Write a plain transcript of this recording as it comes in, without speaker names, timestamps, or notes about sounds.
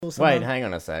Wait, hang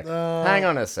on a sec. Hang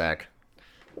on a sec.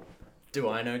 Do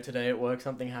I know today at work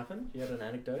something happened? You had an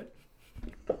anecdote?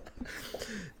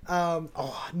 Now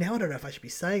I don't know if I should be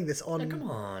saying this on. Oh,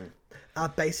 come on.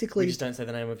 Basically. We just don't say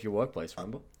the name of your workplace,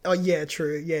 remember? Oh yeah,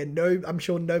 true. Yeah, no, I'm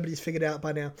sure nobody's figured out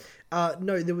by now.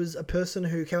 No, there was a person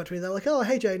who came up to me. They're like, "Oh,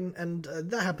 hey, Jaden," and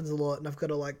that happens a lot, and I've got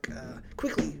to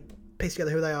quickly piece together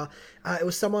who they are. It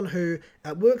was someone who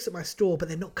works at my store, but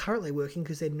they're not currently working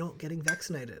because they're not getting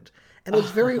vaccinated, and it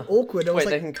was very awkward. Wait,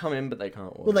 they can come in, but they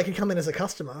can't work. Well, they can come in as a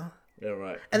customer. Yeah,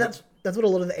 right. And that's what a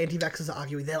lot of the anti-vaxxers are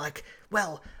arguing. They're like,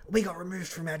 well, we got removed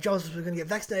from our jobs because we're going to get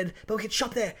vaccinated, but we can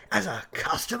shop there as a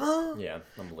customer? Yeah,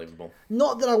 unbelievable.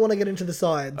 Not that I want to get into the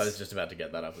science. I was just about to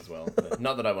get that up as well.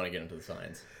 Not that I want to get into the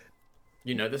science.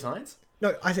 You know the science?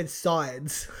 No, I said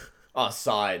sides. Oh,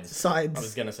 sides. Sides. I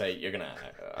was going to say,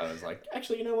 I was like,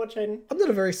 actually, you know what, Jaden? I'm not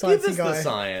a very Give sciencey us guy. the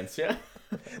science, yeah?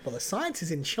 Well, the science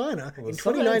is in China in The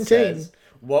 2019. science says,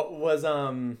 what was,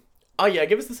 Oh, yeah,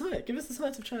 give us the science. Give us the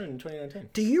science of China in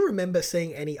 2019. Do you remember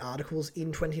seeing any articles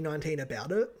in 2019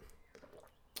 about it?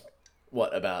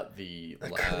 What about the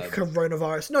lab?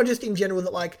 Coronavirus? No, just in general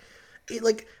that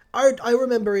I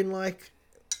remember in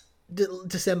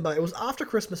December, it was after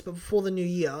Christmas but before the new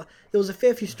year, there was a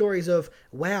fair few stories of,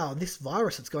 wow, this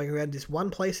virus that's going around this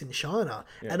one place in China.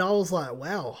 Yeah. And I was like,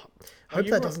 wow, hope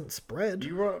that doesn't spread.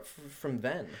 You wrote from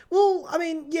then? Well, I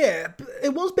mean, yeah,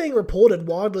 it was being reported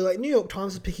widely. Like, New York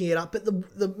Times was picking it up, but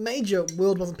the major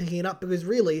world wasn't picking it up because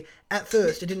really, at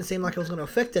first, it didn't seem like it was going to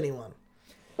affect anyone.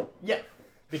 Yeah,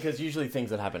 because usually things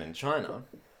that happen in China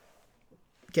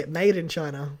get made in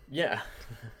China. Yeah,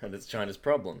 and it's China's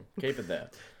problem. Keep it there.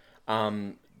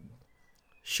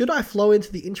 Should I flow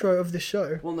into the intro of this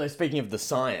show? Well, no, speaking of the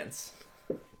science,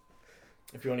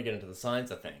 if you want to get into the science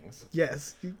of things,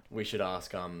 yes, we should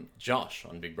ask Josh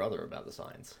on Big Brother about the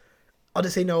science. Oh,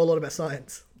 does he know a lot about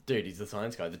science? Dude, he's the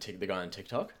science guy, the guy on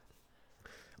TikTok.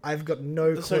 I've got no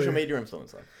clue. The social media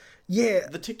influencer. Yeah.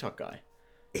 The TikTok guy.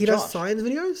 He does science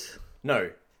videos? No,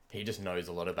 he just knows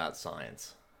a lot about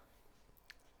science.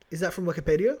 Is that from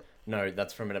Wikipedia? No,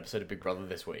 that's from an episode of Big Brother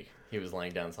this week. He was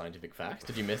laying down scientific facts.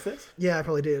 Did you miss this? Yeah, I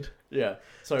probably did. Yeah.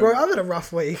 So, bro, I've had a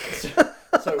rough week.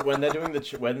 So when they're doing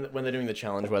when they're doing the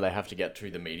challenge where they have to get to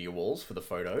the media walls for the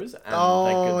photos, and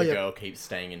the girl keeps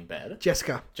staying in bed.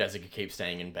 Jessica keeps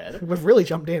staying in bed. We've really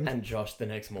jumped in. And Josh the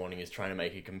next morning is trying to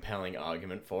make a compelling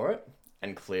argument for it,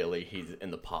 and clearly he's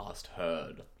in the past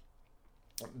heard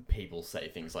people say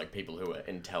things like people who are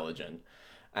intelligent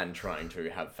and trying to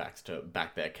have facts to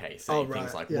back their case, saying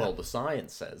things like, well, the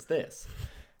science says this.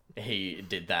 He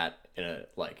did that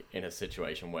in a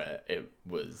situation where there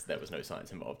was no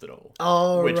science involved at all.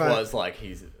 Oh, which was like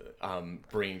he's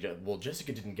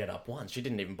Jessica didn't get up once. She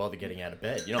didn't even bother getting out of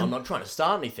bed. I'm not trying to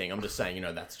start anything. I'm just saying,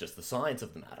 that's just the science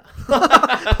of the matter.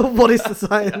 What is the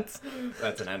science?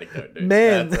 That's an anecdote, dude.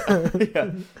 Man,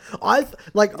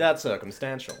 that's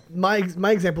circumstantial. My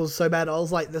example is so bad. I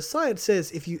was like, the science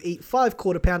says if you eat 5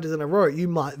 quarter pounders in a row, you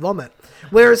might vomit.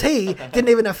 Whereas he didn't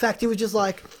even have fact. He was just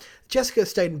like, Jessica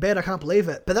stayed in bed. I can't believe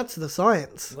it. But that's the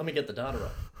science. Let me get the data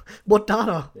up. What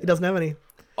data? Yeah. He doesn't have any.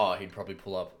 Oh, he'd probably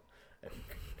pull up.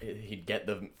 He'd get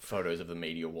the photos of the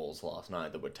media walls last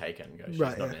night that were taken. And go, she's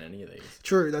not in any of these.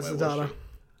 True, that's the data.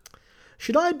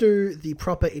 Should I do the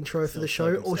proper intro for the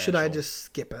show, or should I just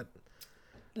skip it?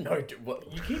 No,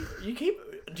 what you keep.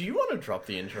 Do you want to drop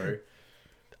the intro?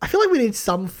 I feel like we need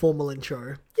some formal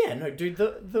intro. Yeah, no, dude.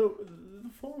 The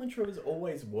formal intro has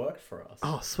always worked for us.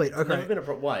 Oh, sweet. Okay. It's never been a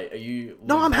problem. Why are you?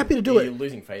 No, I'm happy to do it. You're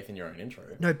losing faith in your own intro.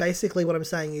 No, basically what I'm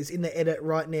saying is in the edit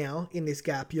right now, in this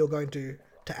gap, you're going to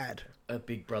add a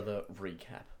Big Brother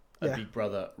recap, a Big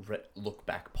Brother look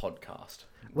back podcast.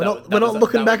 We're not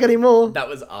looking back anymore. That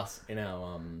was us in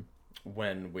our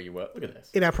when we were. Look at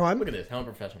this. In our prime. Look at this. How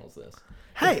unprofessional is this?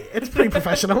 Hey, it's pretty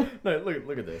professional. No,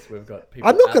 look at this. We've got people.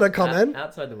 I'm not going to comment.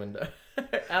 Outside the window.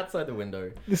 Outside the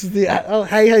window. This is the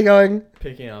hey, how you going?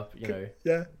 Picking up,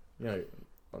 Yeah.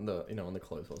 On the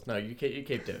clothes horse. No, you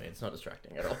keep doing it. It's not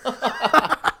distracting at all.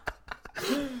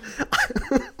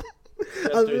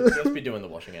 Just be doing the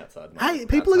washing outside. Hey,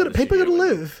 people are gonna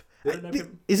live.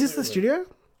 Is this the studio?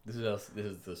 This is us. This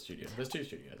is the studio. There's 2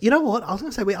 studios. You know what? I was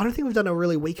gonna say I don't think we've done a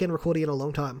really weekend recording in a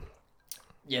long time.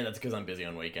 Yeah, that's because I'm busy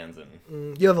on weekends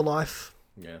and you have a life.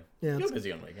 Yeah. Yeah. You're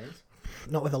busy on weekends.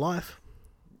 Not with a life.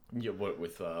 You work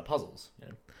with puzzles.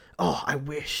 Yeah. Oh, I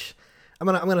wish. I'm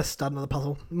gonna start another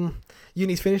puzzle.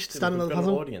 Uni's finished. Start another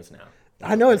puzzle. We've got an audience now.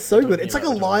 I know, it's so good. It's like a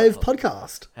live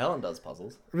podcast. Helen does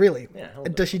puzzles. Really? Yeah.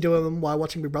 Helen does she do them while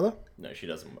watching Big Brother? No, she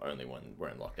does them only when we're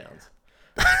in lockdowns.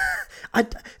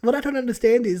 What I don't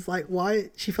understand is like why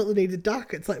she felt the need to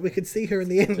duck. It's like we could see her in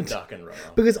the To end duck and run.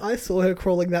 because I saw her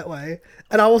crawling that way,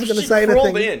 and I wasn't going to She say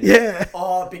crawled anything. in. Yeah,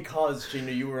 Oh, because she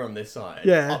knew you were on this side.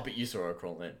 Yeah. Oh, but you saw her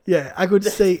crawl in. yeah, I could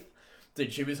see.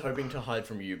 Dude, she was hoping to hide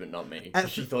from you, but not me. 'Cause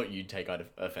she thought you'd take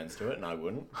offense to it, and I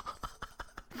wouldn't.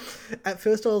 At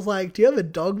first, I was like, "Do you have a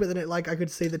dog?" But then, I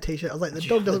could see the t-shirt. I was like, "The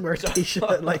dog doesn't wear a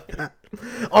t-shirt like that."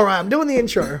 All right, I'm doing the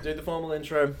intro. Do the formal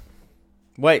intro.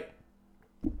 Wait.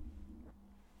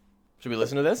 Should we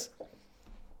listen to this?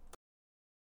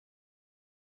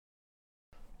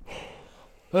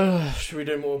 Should we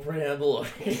do more preamble, or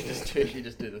you just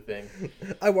do the thing?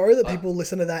 I worry that people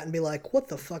listen to that and be like, "What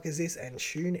the fuck is this?" and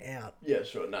tune out. Yeah,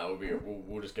 sure. No,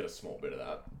 we'll just get a small bit of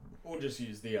that. We'll just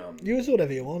use the Use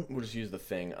whatever you want. We'll just use the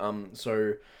thing.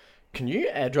 So, can you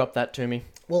airdrop that to me?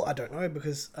 Well, I don't know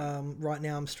because right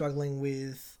now I'm struggling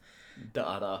with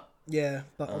Data. yeah,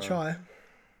 but I'll try.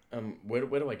 Where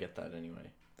do I get that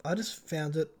anyway? I just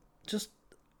found it.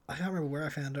 I can't remember where I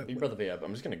found it. Big Brother VIP.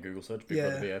 I'm just gonna Google search Big Yeah,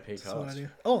 Brother VIP that's what I cast. do.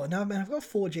 Oh no, man! I've got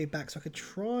 4G back, so I could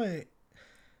try.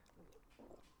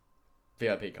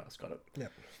 VIP cast. Got it. Yeah.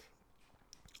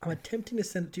 I'm attempting to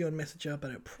send it to you on Messenger,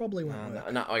 but it probably won't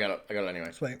work. No, I got it.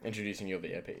 Anyway. Sweet. Introducing your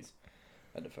VIPs.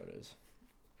 Add the photos.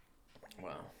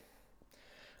 Wow.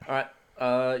 All right.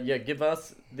 Yeah. Give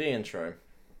us the intro.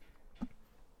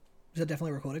 Is it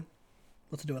definitely recording?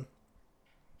 What's it doing?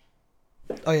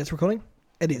 Oh yeah, it's recording.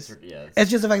 It is. Yeah. It's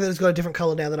just the fact that it's got a different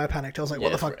color now that I panicked. I was like,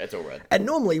 what the fuck? It's all red. And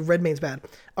normally red means bad.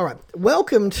 All right.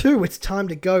 Welcome to It's Time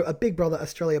to Go, a Big Brother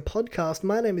Australia podcast.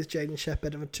 My name is Jaden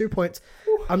Shepherd, and for 2 points,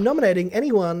 I'm nominating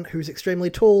anyone who's extremely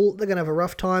tall. They're going to have a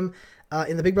rough time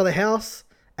in the Big Brother house,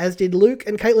 as did Luke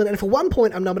and Caitlin. And for 1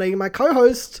 point, I'm nominating my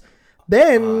co-host,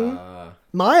 Ben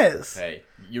Myers. Hey,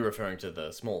 you're referring to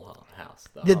the small house.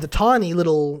 The tiny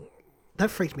little...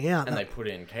 That freaked me out. And they put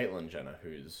in Caitlyn Jenner,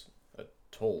 who's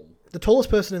the tallest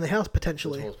person in the house, the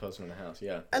potentially. tallest person in the house,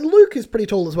 yeah. And Luke is pretty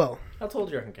tall as well. How tall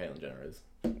do you reckon Caitlyn Jenner is?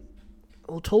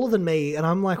 Well, taller than me, and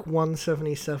I'm like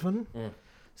 177.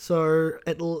 So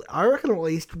I reckon at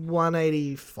least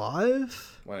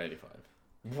 185.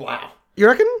 185. Wow. You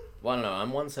reckon? Well, I don't know.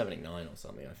 I'm 179 or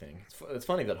something, I think. It's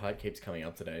funny that height keeps coming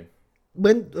up today.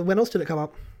 When else did it come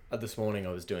up? This morning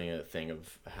I was doing a thing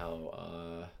of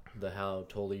how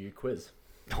tall are you quiz.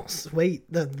 Oh, sweet.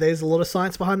 There's a lot of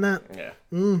science behind that. Yeah.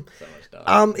 So much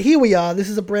data. Here we are. This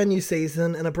is a brand new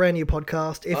season and a brand new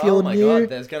podcast. If you're Oh my new, god,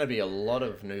 there's going to be a lot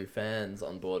of new fans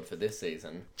on board for this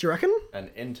season. do you reckon?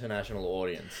 An international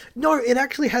audience. No, it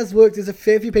actually has worked. There's a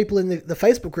fair few people in the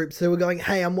Facebook groups who were going,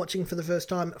 "Hey, I'm watching for the first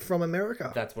time from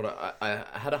America." That's what I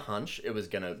had a hunch. There was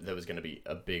gonna be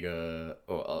a bigger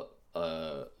or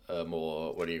a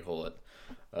more, what do you call it?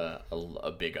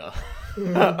 A bigger,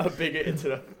 a bigger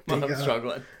internet. I'm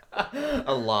struggling.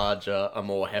 A larger, a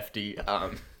more hefty,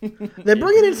 They're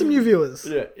bringing in some new viewers.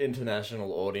 yeah,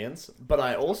 international audience. But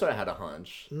I also had a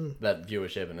hunch that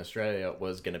viewership in Australia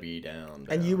was gonna be down.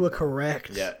 And you were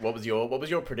correct. Yeah. What was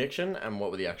your prediction, and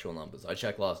what were the actual numbers? I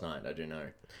checked last night. I do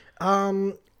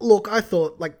know. Look, I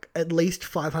thought like at least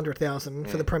 500,000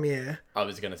 for the premiere. I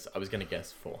was gonna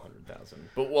guess 400,000.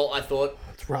 But I thought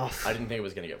It's rough. I didn't think it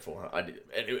was gonna get 400.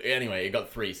 Anyway, it got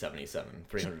 377.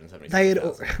 They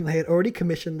had already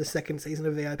commissioned the second season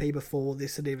of VIP before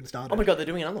this had even started. Oh my god, they're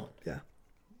doing another one. Yeah.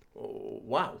 Oh,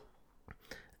 wow,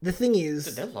 The thing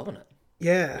is, they're loving it.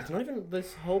 yeah. It's not even,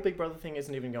 this whole Big Brother thing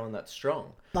isn't even going that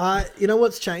strong. But you know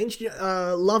what's changed?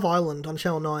 Love Island on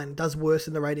Channel 9 does worse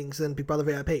in the ratings than Big Brother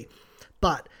VIP.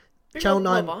 But Channel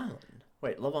 9... Love Island.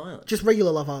 Wait, Love Island. Just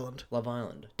regular Love Island. Love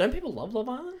Island. Don't people love Love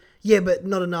Island? Yeah, but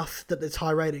not enough that it's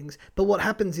high ratings. But what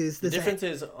happens is... The difference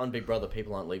is on Big Brother,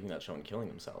 people aren't leaving that show and killing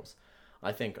themselves.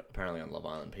 I think apparently on Love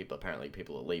Island, people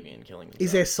are leaving and killing themselves.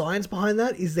 Is there science behind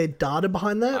that? Is there data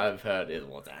behind that? I've heard it's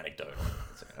anecdotal.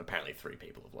 So apparently 3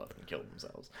 people have left and killed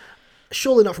themselves.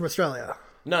 Surely not from Australia.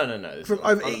 No. This From is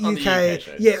on UK, the UK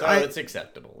show. yeah, So it's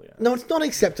acceptable, yeah. No, it's not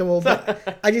acceptable,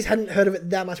 but I just hadn't heard of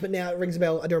it that much, but now it rings a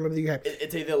bell. I don't remember the UK.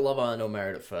 It's either Love Island or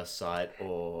Married at First Sight,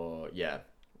 or, yeah.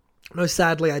 No,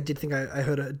 sadly, I did think I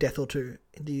heard a death or two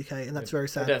in the UK, and that's very A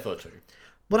sad. death or 2.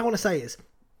 What I want to say is,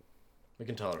 We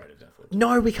can tolerate a death or 2.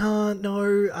 no, we can't,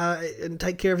 no, and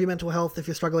take care of your mental health if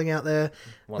you're struggling out there,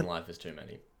 One life is too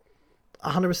many.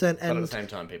 100%, But at the and same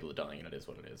time, people are dying, and it is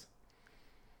what it is.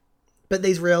 but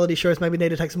these reality shows maybe need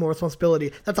to take some more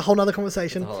responsibility. That's a whole nother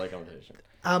conversation. The whole competition.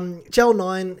 Channel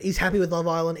 9 is happy with Love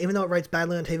Island, even though it rates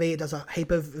badly on TV, it does a heap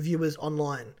of viewers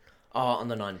online. Oh, on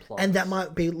the 9 Plus. And that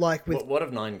might be like with... What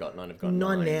have 9 got? 9 have got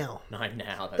 9 9 now. 9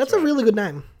 now. That's right. a really good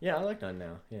name. Yeah, I like 9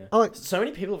 now. Yeah. I like... So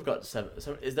many people have got 7.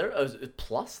 Is there a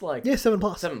plus? Like, Yeah, 7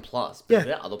 plus. 7 plus. But Yeah. Are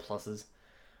there other pluses?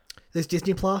 There's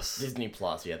Disney Plus. Disney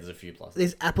Plus, yeah, there's a few pluses.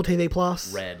 There's Apple TV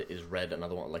Plus. Red is Red,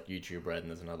 another one, like YouTube Red, and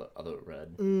there's other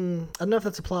Red. I don't know if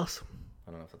that's a plus.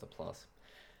 I don't know if that's a plus.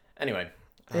 Anyway.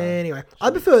 Anyway,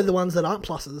 I prefer the ones that aren't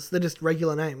pluses. They're just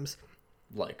regular names.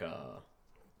 Like,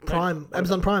 Prime.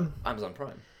 Amazon Prime. Amazon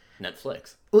Prime.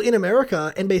 Netflix. Well, in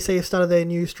America, NBC has started their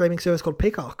new streaming service called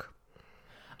Peacock.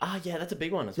 Ah, yeah, that's a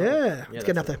big one as well. Yeah, it's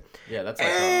getting up there. Yeah, that's like...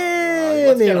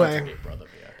 let's get on to Anyway. Big Brother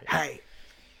VIP. Hey,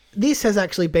 this has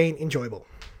actually been enjoyable.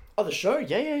 Oh, the show?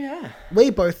 Yeah. We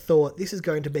both thought this is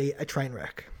going to be a train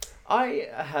wreck. I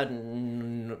had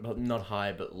not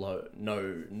high, but low.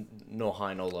 No, nor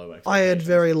high nor low expectations. I had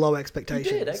very low You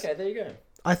expectations. did? Okay, there you go.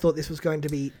 I thought this was going to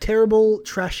be terrible,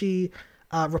 trashy,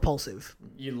 repulsive.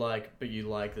 You like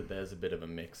that there's a bit of a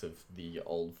mix of the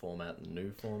old format and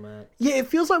new format. Yeah, it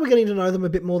feels like we're getting to know them a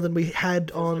bit more than we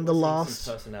had on the We're seeing last.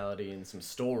 some personality and some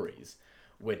stories,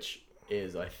 which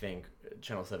is, I think,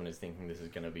 Channel 7 is thinking this is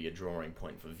going to be a drawing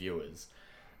point for viewers.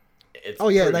 Oh,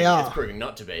 yeah, they are. It's proving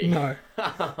not to be. No.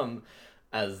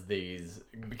 As these,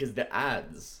 because the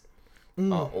ads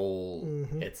are all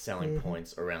its selling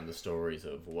points around the stories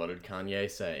of what did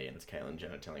Kanye say, and it's Caitlyn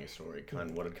Jenner telling a story.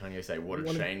 What did Kanye say? What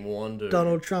did Shane Warne do?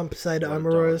 Donald Trump say to What did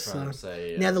Donald Omarosa. Trump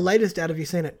say? Now, the latest ad, have you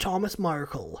seen it? Thomas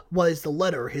Miracle. What is the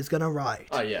letter he's going to write?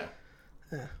 Oh yeah.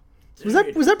 Was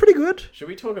that pretty good? Should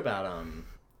we talk about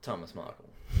Thomas Markle?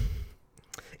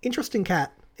 Interesting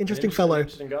cat. Interesting fellow.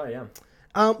 Interesting guy, yeah.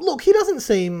 Look, he doesn't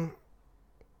seem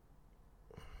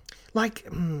like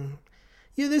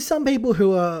there's some people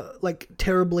who are like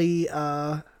terribly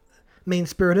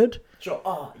mean-spirited. Sure.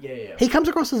 Oh, yeah. He comes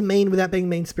across as mean without being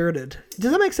mean-spirited.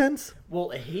 Does that make sense? Well,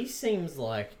 he seems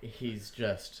like he's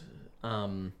just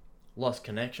lost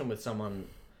connection with someone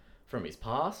from his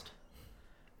past,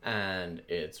 and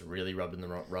it's really rubbed in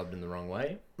the wrong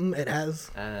way. It has.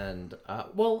 And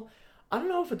well, I don't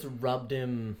know if it's rubbed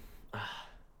him.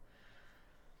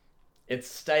 It's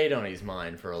stayed on his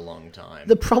mind for a long time.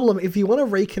 The problem, if you want to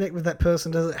reconnect with that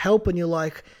person, does it help when you're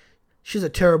like, she's a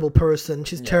terrible person,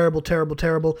 she's terrible, terrible,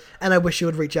 terrible, and I wish you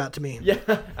would reach out to me.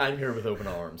 Yeah, I'm here with open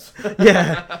arms.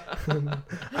 Yeah.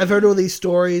 I've heard all these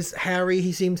stories. Harry,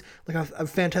 he seems like a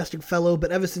fantastic fellow,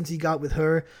 but ever since he got with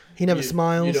her, he never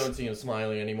smiles. You don't see him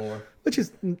smiling anymore. Which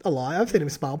is a lie. I've seen him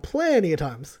smile plenty of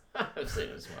times. I've seen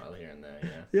him smile here and there, yeah.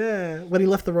 Yeah, when he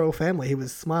left the royal family, he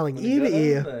was smiling ear to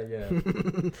ear.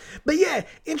 Yeah. But yeah,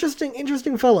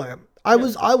 interesting fellow. I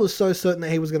was so certain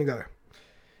that he was going to go.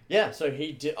 Yeah, so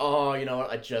he did. Oh, you know what?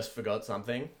 I just forgot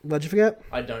something. What'd you forget?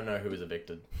 I don't know who was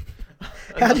evicted.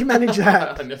 How'd you manage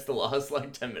that? I missed the last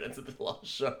 10 minutes of the last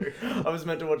show. I was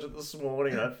meant to watch it this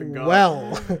morning and I forgot.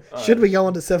 Well, should we go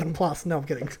on to 7 Plus? No, I'm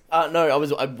kidding. No, I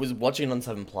was watching it on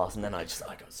 7 Plus and then I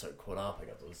got so caught up.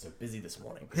 I was so busy this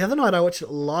morning. The other night I watched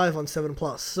it live on 7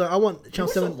 Plus. So I want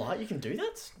Channel 7. You can do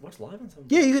that? Watch live on 7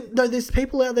 Yeah, you can. No, there's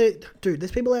people out there, dude.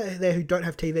 There's people out there who don't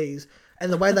have TVs,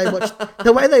 and the way they watch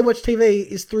TV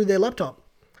is through their laptop.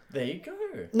 There you go.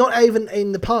 Not even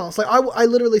in the past. Like I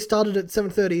literally started at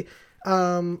 7:30.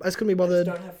 I just couldn't be bothered.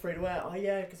 Don't have free to air. Oh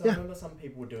yeah, because I remember some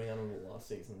people were doing that on the last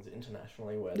seasons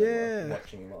internationally, where they were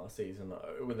watching last season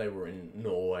when they were in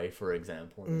Norway, for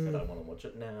example, and they said, "I want to watch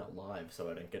it now live, so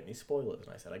I don't get any spoilers."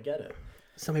 And I said, "I get it."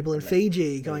 Some people in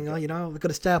Fiji going, "Oh, we've got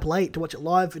to stay up late to watch it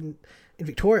live in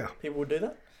Victoria." People would do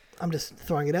that. I'm just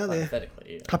throwing it out there.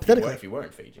 Hypothetically, yeah. Hypothetically. If you were in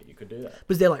Fiji, you could do that.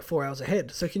 Because they're like 4 hours ahead.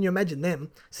 So can you imagine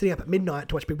them sitting up at midnight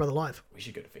to watch Big Brother live? We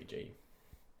should go to Fiji.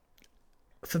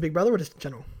 For Big Brother or just in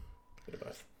general? Bit of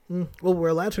both. Well, we're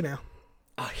allowed to now.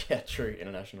 Oh yeah, true.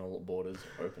 International borders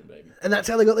open, baby. And that's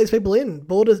how they got these people in.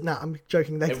 Borders? Nah, I'm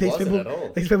joking. It wasn't at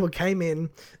all. These people came in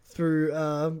through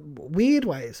weird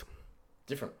ways.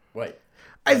 Different. Wait.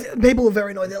 People are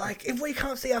very annoyed. They're like, if we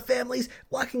can't see our families,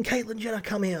 why can Caitlyn Jenner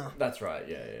come here? That's right.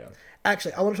 Yeah.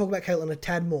 Actually, I want to talk about Caitlyn a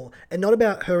tad more. And not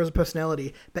about her as a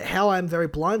personality, but how I'm very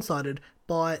blindsided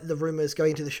by the rumours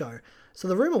going into the show. So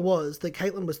the rumour was that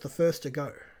Caitlyn was the first to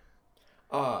go.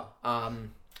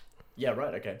 Yeah,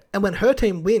 right, okay. And when her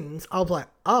team wins, I was like,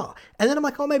 And then I'm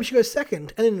like, oh, maybe she goes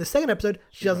second. And then in the second episode,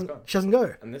 she doesn't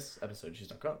go. And this episode, she's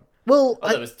not gone. Well,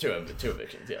 there was two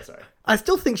evictions. Yeah, sorry. I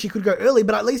still think she could go early,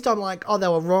 but at least I'm like, they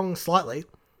were wrong slightly.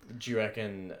 Do you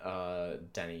reckon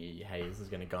Danny Hayes is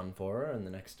going to gun for her in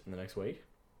the next week?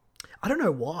 I don't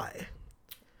know why.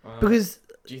 Because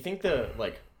do you think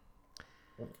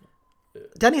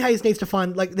Danny Hayes needs to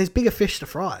find there's bigger fish to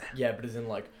fry. Yeah, but as in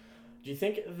do you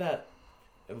think that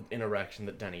interaction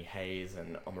that Danny Hayes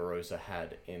and Omarosa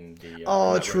had in the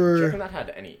true. Do you reckon that had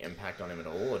any impact on him at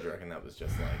all, or do you reckon that was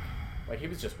just like he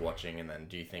was just watching, and then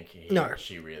do you think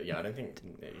she really? Yeah, I don't think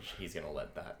he's gonna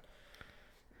let that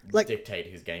dictate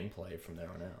his gameplay from there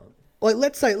on out. Like,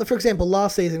 let's say, for example,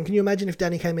 last season, can you imagine if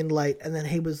Danny came in late and then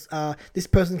he was, this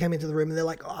person came into the room and they're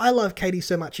like, oh, I love Katie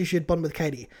so much, you should bond with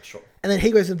Katie. Sure. And then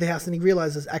he goes into the house and he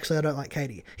realizes, actually, I don't like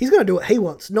Katie. He's going to do what he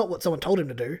wants, not what someone told him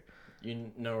to do.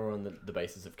 You know we're on the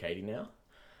basis of Katie now?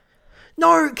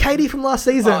 No, Katie from last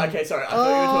season. Oh, okay, sorry. I thought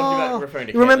you were talking about referring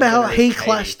to Katie. Remember I how thought it he was Katie.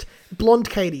 clashed blonde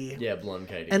Katie? Yeah, blonde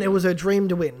Katie. And it was her dream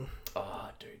to win. Oh,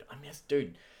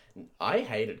 dude, I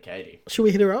hated Katie. Should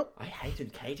we hit her up? I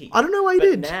hated Katie. I don't know why you but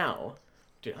did. now,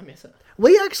 dude, I miss her.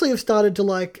 We actually have started to,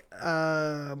 like,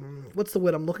 what's the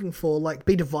word I'm looking for? Like,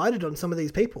 be divided on some of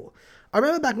these people. I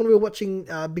remember back when we were watching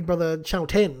Big Brother Channel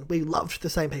 10, we loved the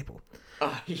same people.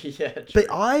 Oh, yeah, true.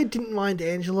 But I didn't mind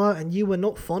Angela, and you were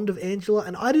not fond of Angela,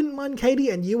 and I didn't mind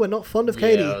Katie, and you were not fond of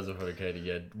Katie. Yeah, I was a fan of Katie,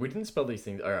 yeah. We didn't spell these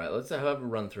things. All right, let's have a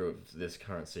run through of this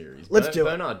current series. Let's do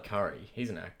it. Bernard Curry, he's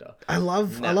an actor. I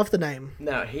love the name.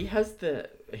 Now, he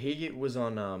was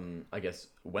on, I guess,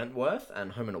 Wentworth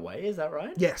and Home and Away, is that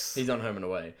right? Yes. He's on Home and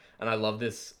Away. And I love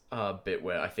this bit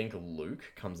where I think Luke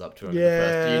comes up to him Yeah. in the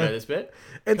first... Do you know this bit?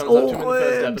 It's comes up to him in the awkward.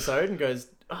 first episode and goes,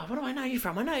 oh, what do I know you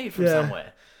from? I know you from Yeah.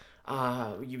 somewhere.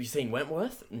 You seen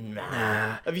Wentworth?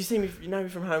 Nah. Have you seen me? You know me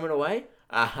from Home and Away?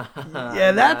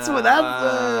 Yeah, that's what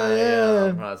that's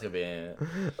yeah. That's gonna be it.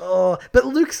 Oh, but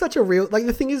Luke's such a real, like,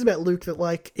 the thing is about Luke that,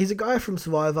 like, he's a guy from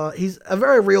Survivor. He's a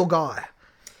very real guy.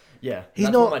 Yeah, He's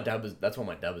that's not- what my dad was. That's what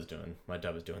my dad was doing. My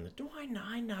dad was doing the. Do I know?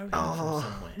 I know him from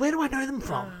somewhere. Where do I know them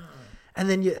from? And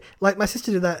then you, like, my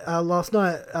sister did that last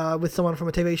night with someone from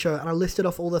a TV show, and I listed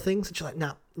off all the things, and she's like,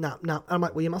 nah. And I'm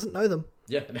like, well, you mustn't know them.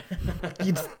 Yeah.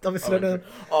 You obviously don't know them.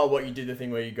 Oh, what you did the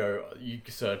thing where you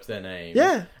search their name.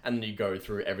 Yeah. And you go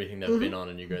through everything they've been on,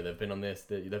 and you go, they've been on this,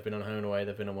 they've been on Home and Away,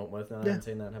 they've been on Wentworth. No, I haven't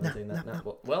seen that. Haven't seen that.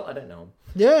 No. Well, I don't know him.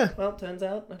 Yeah. Well, turns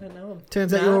out I don't know him.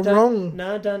 Turns out you were wrong.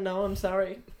 No, I don't know him.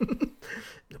 Sorry.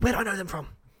 Where do I know them from?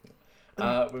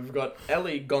 We've got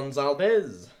Ellie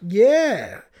Gonzalez.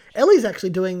 Yeah. Ellie's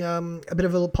actually doing a bit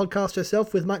of a podcast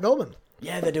herself with Mike Goldman.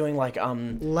 Yeah, they're doing like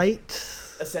Late,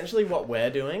 essentially what we're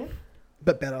doing.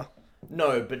 but better.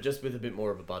 No, but just with a bit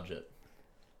more of a budget.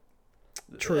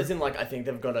 True. As in, like, I think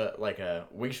they've got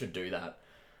we should do that.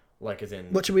 Like, as in...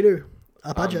 What should we do?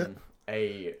 A budget?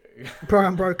 Bro,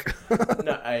 I'm broke.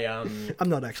 No, I'm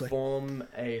not actually. form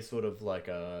a sort of like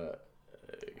a...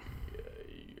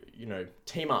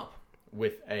 team up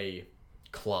with a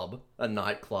club, a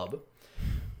nightclub,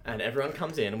 and everyone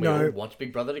comes in and we all watch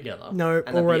Big Brother together. No,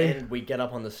 and already. at the end, we get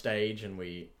up on the stage and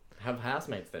we have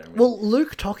housemates there. And Well,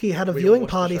 Luke Tocky had a We all viewing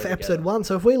watched the party show for episode together. 1,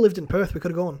 so if we lived in Perth, we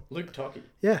could have gone. Luke Toki.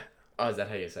 Yeah. Oh, is that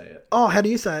how you say it? Oh, how do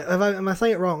you say it? Am I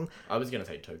saying it wrong? I was going to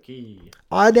say Toki.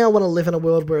 I now want to live in a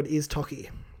world where it is Tocky.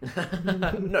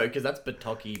 No, because that's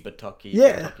Batoki,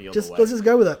 Yeah, Batoki all let's the way. just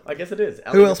go with it. I guess it is.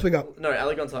 Who else we got? No,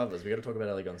 Ali Gonzalez. We got to talk about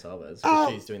Ali Gonzalez.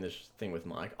 Oh. She's doing this thing with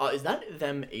Mike. Oh, is that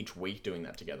them each week doing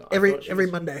that together? I Every thought she every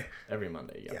was- Monday. Every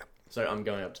Monday, yeah. Yeah. So I'm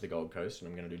going up to the Gold Coast and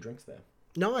I'm going to do drinks there.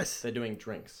 Nice. They're doing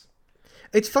drinks.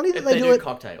 It's funny that If they do it.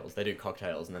 cocktails. They do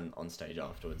cocktails and then on stage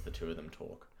afterwards, the two of them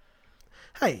talk.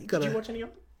 Hey, you Did gotta. you watch any of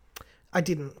them? I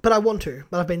didn't, but I want to.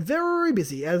 But I've been very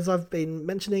busy, as I've been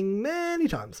mentioning many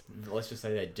times. Let's just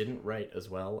say they didn't rate as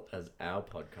well as our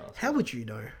podcast. How would you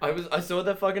know? I saw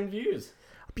their fucking views.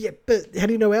 Yeah, but how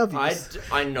do you know our views?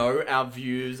 I know our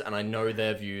views and I know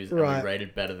their views Right. and we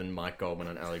rated better than Mike Goldman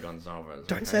and Ali Gonzalez.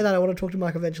 Don't say that. I want to talk to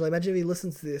Mike eventually. Imagine if he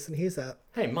listens to this and hears that.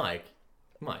 Hey, Mike,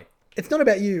 It's not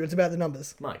about you. It's about the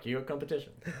numbers. you got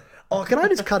competition. Oh, can I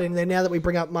just cut in there now that we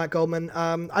bring up Mike Goldman?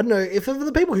 I don't know, if for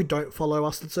the people who don't follow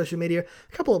us on social media,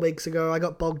 a couple of weeks ago I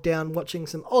got bogged down watching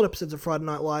some old episodes of Friday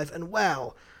Night Live, and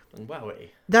wow, And wowee.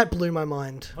 that blew my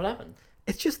mind. What happened?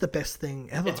 It's just the best thing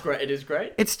ever. It's great. It is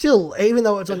great. It's still, even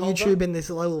though it's on holds YouTube up. in this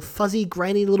little fuzzy,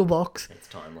 grainy little box, It's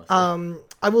timeless.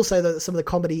 I will say though that some of the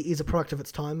comedy is a product of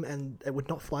its time, and it would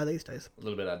not fly these days. A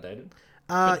little bit outdated.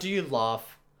 But do you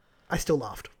laugh? I still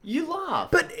laughed. You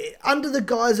laugh. But under the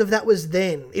guise of that was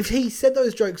then. If he said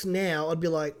those jokes now, I'd be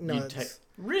like, no. You it's-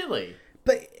 really?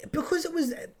 But because it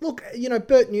was, look, you know,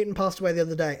 Bert Newton passed away the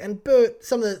other day, and Bert,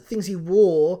 some of the things he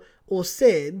wore or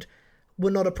said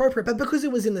were not appropriate. But because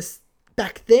it was in this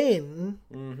back then,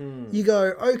 you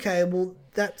go, okay, well,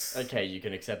 that's. Okay, you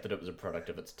can accept that it was a product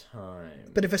of its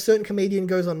time. But if a certain comedian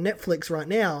goes on Netflix right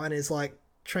now and is like,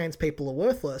 trans people are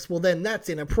worthless, well, then that's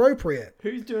inappropriate.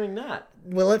 Who's doing that?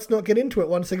 Well, let's not get into it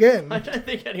once again. I don't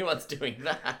think anyone's doing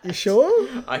that. You sure?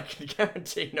 I can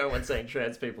guarantee no one's saying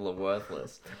trans people are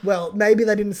worthless. Well, maybe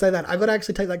they didn't say that. I got to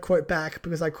actually take that quote back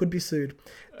because I could be sued.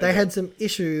 They had some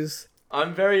issues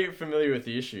I'm very familiar with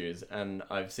the issues, and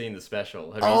I've seen the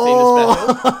special. Have you seen the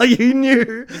special? Oh, you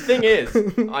knew. The thing is,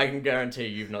 I can guarantee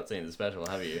you've not seen the special,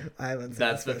 have you? I haven't seen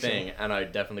That's the the special. thing, and I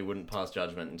definitely wouldn't pass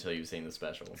judgment until you've seen the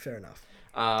special. Fair enough.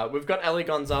 We've got Ellie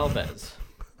Gonzalez,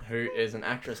 who is an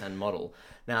actress and model.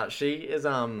 Now, she is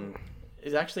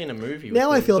actually in a movie.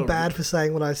 Now with I feel the- bad for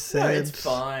saying what I said. No, it's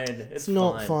fine. It's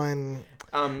not fine.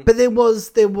 Um, But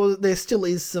there still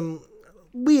is some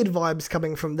weird vibes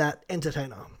coming from that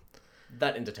entertainer.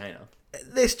 that entertainer.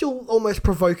 They're still almost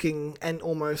provoking and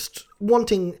almost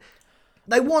wanting.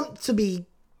 They want to be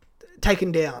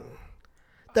taken down.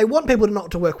 They want people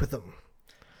not to work with them.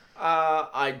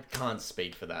 I can't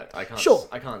speak for that. I can't. Sure.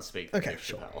 I can't speak. For Okay, Dave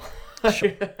sure.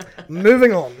 Chappelle.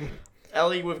 Moving on.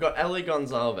 Ellie, we've got Ellie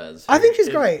Gonzalez. I think who she's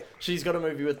is- great. She's got a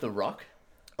movie with The Rock.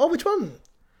 Oh, which one?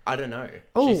 I don't know.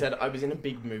 Oh. She said I was in a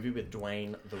big movie with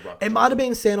Dwayne The Rock. It might have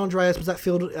been San Andreas. Was that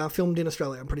filmed in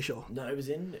Australia? I'm pretty sure. No, it was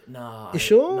in. Nah. You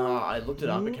sure? Nah, I looked it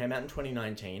up. It came out in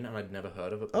 2019, and I'd never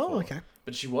heard of it before. Oh, okay.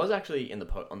 But she was actually in the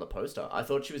on the poster. I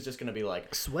thought she was just going to be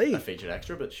like Sweet. a featured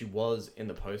extra, but she was in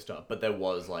the poster. But there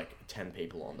was like 10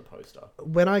 people on the poster.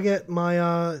 When I get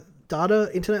my data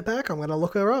internet back, I'm going to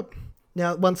look her up.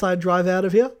 Now, once I drive out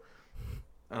of here.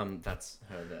 That's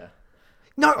her there.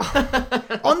 No,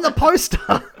 on the poster.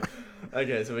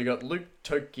 Okay, so we got Luke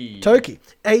Toki. Toki.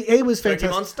 He was Toki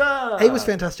fantastic. Monster. He was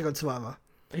fantastic on Survivor.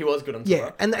 He was good on Yeah,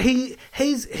 Survivor. and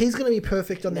he's going to be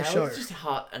perfect on Now this show. it's just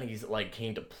hot, and he's like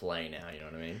keen to play now. You know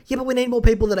what I mean? Yeah, but we need more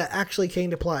people that are actually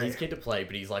keen to play. He's keen to play,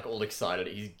 but he's like all excited.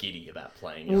 He's giddy about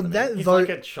playing. You Well, know what I mean? that He's vote-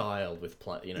 like a child with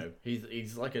play. You know,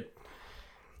 he's like a.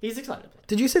 He's excited to play.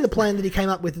 Did you see the plan that he came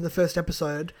up with in the first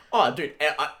episode? Oh, dude!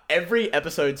 Every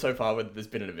episode so far where there's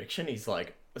been an eviction, he's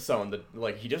like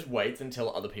he just waits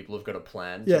until other people have got a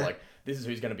plan. Yeah. To, like, this is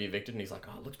who's going to be evicted, and he's like,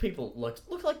 oh,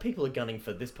 look like people are gunning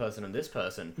for this person and this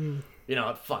person. You know,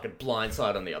 I'd fucking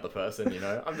blindside on the other person. You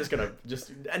know, I'm just gonna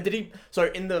And did he? So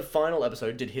in the final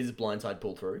episode, did his blindside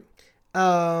pull through?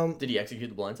 Did he execute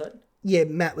the blindside? Yeah,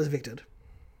 Matt was evicted.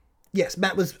 Yes,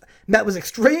 Matt was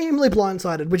extremely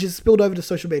blindsided, which is spilled over to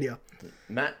social media.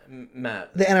 Matt,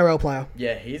 The NRL player.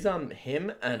 yeah, he's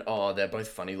him and they're both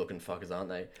funny looking fuckers, aren't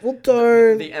they? Well,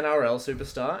 don't. The NRL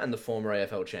superstar and the former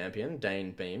AFL champion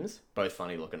Dane Beams, both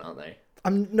funny looking, aren't they?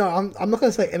 I'm not going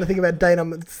to say anything about Dane.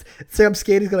 I'm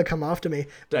scared he's going to come after me.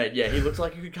 Dane, yeah, he looks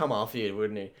like he could come after you,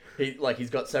 wouldn't he?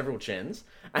 He's got several chins,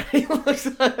 and he looks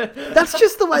like... That's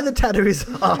just the way the tattoos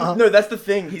are. No, that's the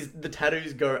thing. The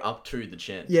tattoos go up to the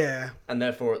chin. Yeah. And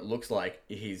therefore it looks like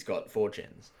he's got 4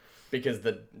 chins. Because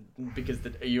are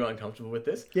you uncomfortable with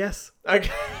this? Yes.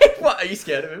 Okay. What, are you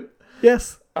scared of him?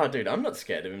 Yes. Oh, dude, I'm not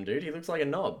scared of him, dude. He looks like a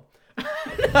knob. No,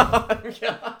 I'm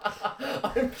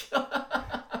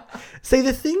See,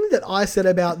 the thing that I said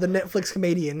about the Netflix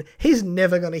comedian, he's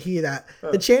never going to hear that.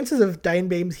 The chances of Dane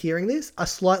Beams hearing this are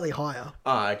slightly higher.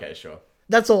 okay, sure.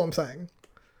 That's all I'm saying.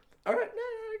 All right, no,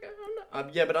 okay, I'm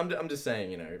not, yeah, but I'm just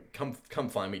saying, you know, come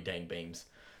find me, Dane Beams,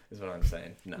 is what I'm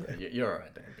saying. No, you're all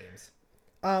right, Dane Beams.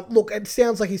 Look, it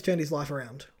sounds like he's turned his life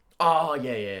around. Oh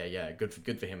yeah.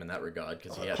 Good for him in that regard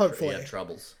because he had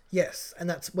troubles. Yes, and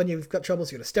that's when you've got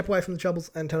troubles, you got to step away from the troubles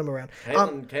and turn them around.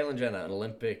 Caitlyn Jenner, an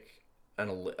Olympian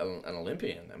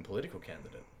and political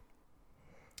candidate.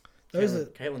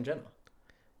 Caitlyn Jenner.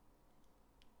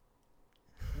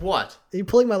 What? Are you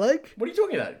pulling my leg? What are you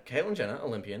talking about? Caitlyn Jenner,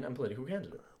 Olympian and political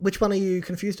candidate. Which one are you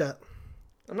confused at?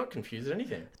 I'm not confused at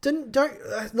anything.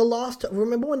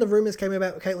 Remember when the rumors came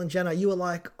about Caitlyn Jenner? You were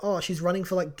like, oh, she's running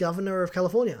for like governor of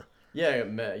California. Yeah,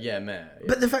 mayor. Yeah.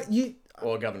 But the fact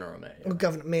or governor or mayor. Yeah. or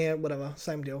governor, mayor, whatever,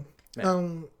 same deal.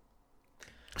 Mayor.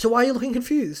 So why are you looking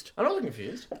confused? I'm not looking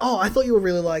confused. Oh, I thought you were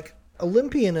really like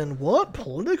Olympian and what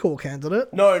political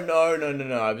candidate? No.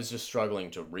 I was just struggling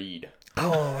to read.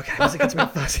 Oh, okay, because it gets me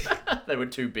fuzzy. They were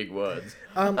 2 big words.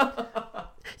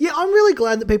 Yeah, I'm really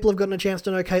glad that people have gotten a chance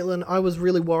to know Caitlyn. I was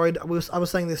really worried. I was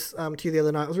saying this to you the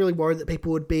other night. I was really worried that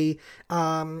people would be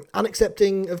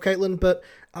unaccepting of Caitlyn. But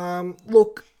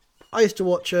look, I used to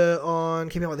watch her on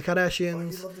Keeping Up with the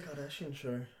Kardashians. You love the Kardashian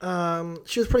show.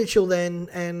 She was pretty chill then,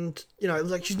 and you know,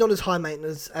 like she's not as high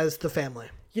maintenance as the family.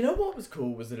 You know what was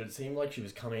cool was that it seemed like she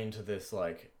was coming into this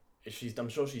like I'm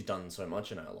sure she's done so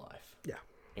much in her life. Yeah.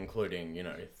 Including, you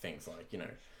know, things like, you know,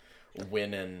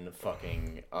 winning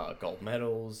fucking gold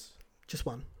medals. Just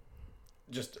one.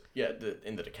 Just, yeah,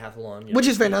 in the decathlon. Which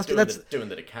is fantastic. Doing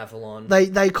the decathlon.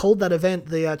 They called that event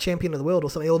the champion of the world or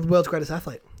something, or the world's greatest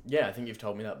athlete. Yeah, I think you've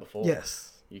told me that before.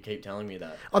 Yes. You keep telling me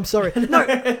that. I'm sorry. No,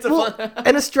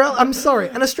 I'm sorry.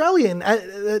 An Australian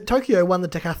at Tokyo won the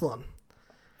decathlon.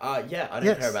 Yeah, I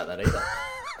don't care about that either.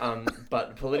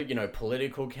 But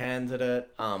political candidate,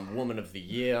 woman of the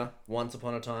year, once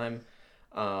upon a time.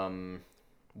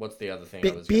 What's the other thing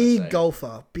I was Big gonna say?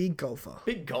 golfer. Big golfer.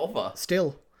 Big golfer.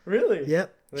 Still. Really?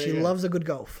 Yep. There She you go. loves a good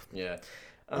golf. Yeah.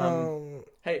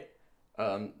 Hey,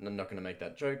 I'm not gonna make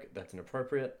that joke. That's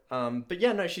inappropriate. But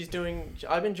yeah, no,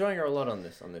 I'm enjoying her a lot on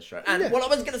this show. And Yeah. what I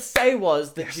was gonna say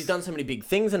was that she's done so many big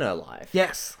things in her life.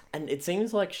 Yes. And it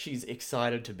seems like she's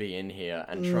excited to be in here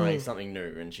and trying something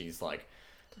new. And she's like,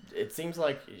 it seems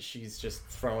like she's just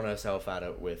throwing herself at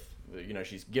it with,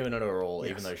 she's given it her all,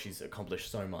 even though she's accomplished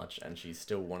so much, and she's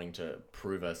still wanting to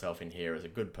prove herself in here as a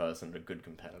good person, a good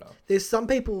competitor. There's some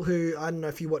people who, I don't know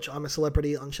if you watch I'm a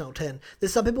Celebrity on Channel 10,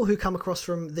 there's some people who come across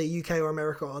from the UK or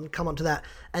America and come onto that,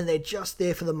 and they're just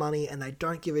there for the money, and they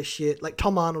don't give a shit. Like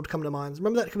Tom Arnold come to mind.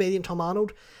 Remember that comedian Tom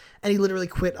Arnold? And he literally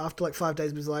quit after like 5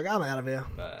 days, but he's like, I'm out of here.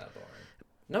 Boring.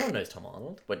 No one knows Tom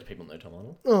Arnold. Wait, do people know Tom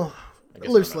Arnold? Oh, I guess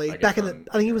loosely. I guess Back in I'm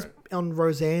I think he was ignorant. on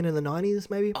Roseanne in the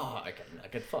 90s, maybe. Oh, okay. I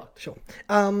get fucked. Sure.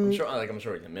 I'm sure he's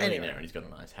a millionaire anyway. and he's got a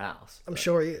nice house. I'm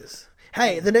sure he is.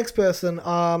 Hey, the next person,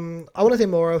 I want to say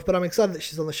more of, but I'm excited that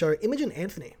she's on the show. Imogen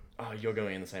Anthony. Oh, you're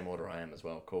going in the same order I am as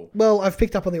well. Cool. Well, I've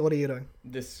picked up on the order you're doing.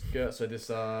 This girl,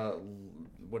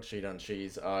 what's she done?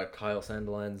 She's Kyle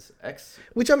Sandilands' ex.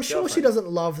 Which I'm sure she girlfriend. doesn't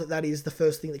love that is the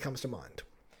first thing that comes to mind.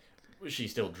 She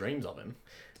still dreams of him.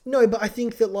 No, but I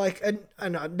think that, like,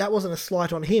 and that wasn't a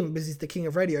slight on him because he's the king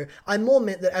of radio. I more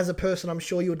meant that as a person, I'm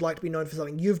sure you would like to be known for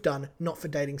something you've done, not for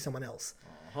dating someone else.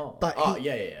 Uh-huh. But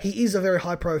yeah. he is a very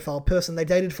high-profile person. They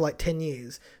dated for like 10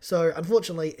 years. So,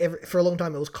 unfortunately, for a long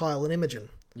time, it was Kyle and Imogen.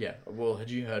 Yeah. Well,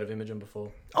 had you heard of Imogen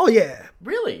before? Oh, yeah.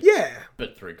 Really? Yeah.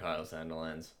 But through Kyle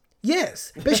Sandilands.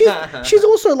 Yes. But she's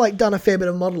also, like, done a fair bit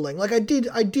of modelling. Like, I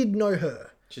did know her.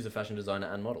 She's a fashion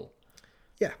designer and model.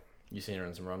 Yeah. You seen her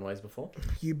in some runways before?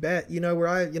 You bet. You know where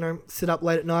I, sit up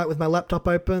late at night with my laptop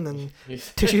open and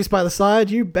tissues by the side?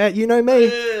 You bet. You know me.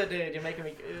 Dude, you're making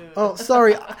me... Oh,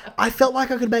 sorry. I felt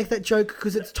like I could make that joke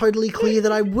because it's totally clear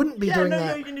that I wouldn't be doing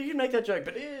that. You can make that joke,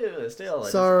 but still.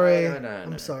 Sorry. No.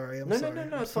 I'm sorry. No,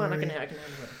 it's fine. I can handle it.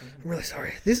 I'm really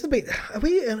sorry. This has been... Are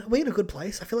we in a good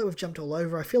place? I feel like we've jumped all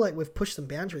over. I feel like we've pushed some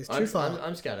boundaries too far.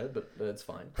 I'm scattered, but it's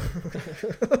fine.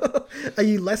 Are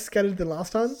you less scattered than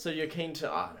last time? So you're keen to...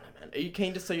 Oh, no, man. Are you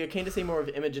keen to... So you're keen to see more of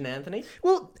Imogen Anthony?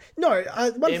 Well, no.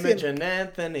 Once again, Imogen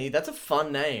Anthony. That's a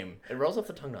fun name. It rolls off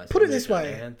the tongue nice. Put it this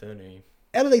Imogen way. Anthony.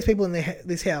 out of these people in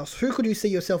this house, who could you see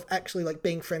yourself actually like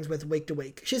being friends with week to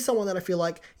week? She's someone that I feel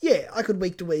like, yeah, I could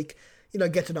week to week,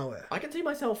 get to know her. I can see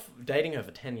myself dating her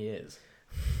for 10 years.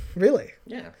 Really?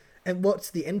 Yeah. And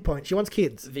what's the end point? She wants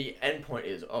kids. The end point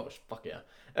is, oh, fuck yeah.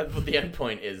 But the end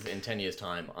point is in 10 years'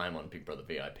 time, I'm on Big Brother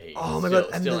VIP. Oh my God,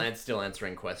 and Still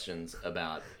answering questions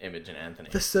about Imogen Anthony.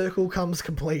 The circle comes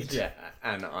complete. Yeah,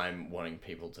 and I'm wanting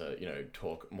people to,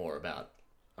 talk more about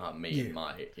me and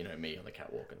my, me on the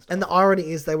catwalk and stuff. And the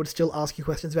irony is they would still ask you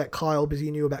questions about Kyle because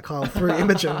you knew about Kyle through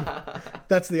Imogen.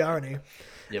 That's the irony.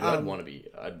 Yeah, but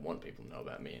I'd want people to know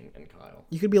about me and Kyle.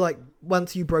 You could be like,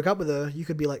 once you broke up with her, you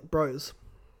could be like bros.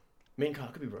 Me and Kyle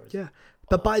could be bros. Yeah.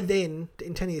 But by then,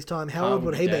 in 10 years' time, how old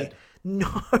would he dead. be?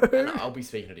 No. And I'll be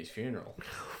speaking at his funeral.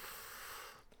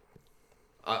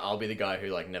 I'll be the guy who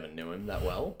never knew him that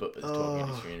well, but was talking at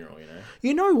his funeral.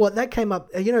 You know what? That came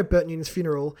up. Bert Newton's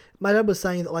funeral. My dad was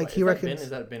saying that he reckons.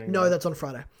 Is that been No, that's on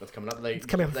Friday. That's coming up. It's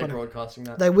coming up on They Friday. broadcasting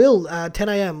that. They will 10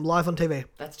 a.m. live on TV.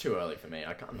 That's too early for me.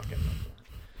 I'm not getting up for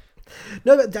that.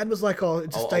 No, but Dad was like, "Oh,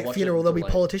 it's a I'll state watch funeral. it There'll be until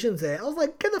late. politicians there." I was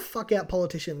like, "Get the fuck out,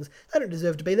 politicians! They don't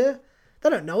deserve to be there. They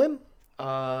don't know him."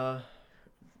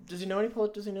 Does he know any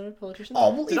politicians?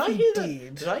 Oh, well, if I he hear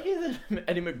did. Did I hear that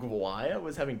Eddie McGuire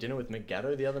was having dinner with Mick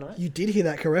Gatto the other night? You did hear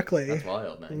that correctly. That's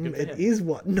wild, man. Good for It him. is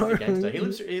what? No. He's a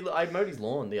gangster. I mowed his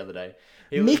lawn the other day.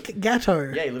 Mick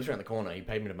Gatto. Yeah, he lives around the corner. He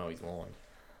paid me to mow his lawn.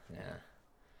 Yeah.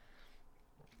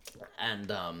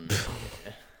 And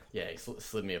yeah, he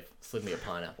slid me a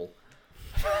pineapple.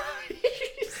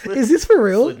 Is this for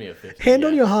real? Slid me a 50, Hand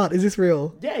on yeah. your heart. Is this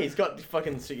real? Yeah, he's got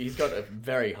a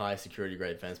very high security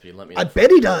grade fence, but he let me. I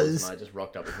bet he $4 does. And I just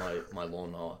rocked up with my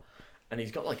lawnmower, and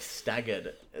he's got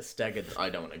staggered. I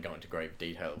don't want to go into grave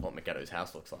detail of what McGatto's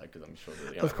house looks like because I'm sure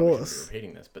that Of I probably shouldn't course. be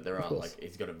repeating this, but there are course.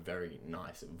 he's got a very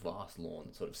nice, vast lawn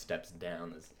that sort of steps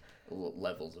down. There's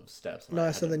levels of steps. And Nicer I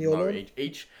had to than your mow lawn?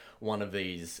 Each one of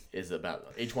these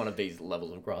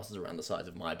levels of grass is around the size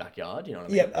of my backyard. You know what I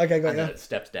mean? Yep, okay, got And then ya. it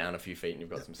steps down a few feet, and you've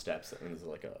got some steps, and there's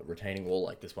a retaining wall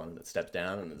like this one that steps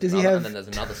down, and Does he have- and then there's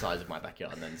another size of my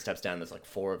backyard, and then it steps down. There's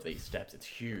 4 of these steps. It's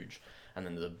huge, and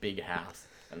then there's a big house,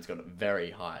 and it's got a very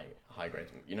high grade.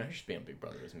 You know who should be on Big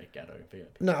Brother is Mick Gatto.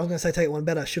 VIP. No, I was going to say take it one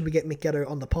better. Should we get Mick Gatto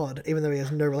on the pod, even though he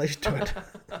has no relation to it?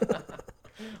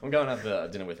 I'm going to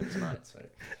have dinner with him tonight.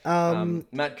 So,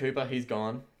 Matt Cooper, he's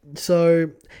gone. So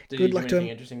Did good he luck do to anything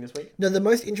him. interesting this week? No, the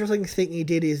most interesting thing he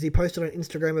did is he posted on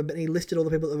Instagram and he listed all the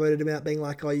people that voted him out, being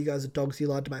like, "Oh, you guys are dogs. You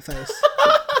lied to my face."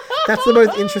 That's the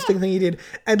most interesting thing he did.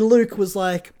 And Luke was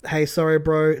like, "Hey, sorry,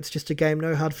 bro. It's just a game.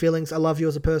 No hard feelings. I love you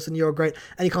as a person. You're great."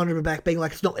 And he countered him back, being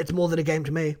like, "It's not. It's more than a game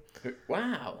to me."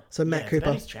 Wow. So Matt It's Cooper.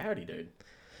 about his charity, dude.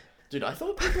 Dude, I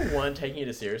thought people weren't taking it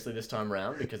as seriously this time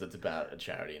around because it's about a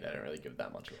charity and they don't really give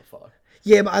that much of a fuck.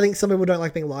 Yeah, but I think some people don't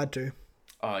like being lied to.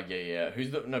 Oh, yeah. Who's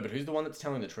the one that's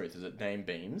telling the truth? Is it Dame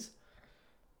Beams?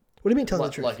 What do you mean telling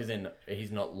Like, the truth? like as in,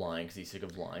 he's not lying because he's sick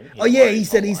of lying. Oh yeah, he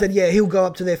said, yeah, he'll go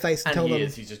up to their face and And tell them,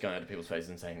 he's just going up to people's faces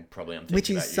and saying, probably I'm thinking which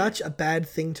is about you. such a bad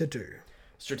thing to do.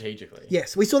 Strategically.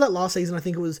 Yes, we saw that last season. I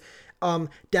think it was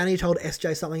Danny told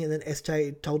SJ something and then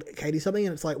SJ told Katie something,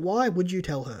 and it's like, why would you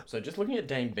tell her? So just looking at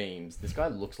Dame Beams, this guy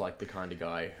looks like the kind of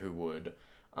guy who would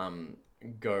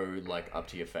go like up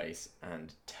to your face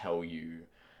and tell you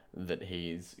that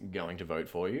he's going to vote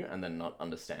for you and then not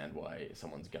understand why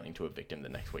someone's going to evict him the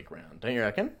next week round. Don't you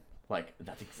reckon? Like,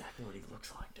 that's exactly what he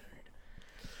looks like, dude.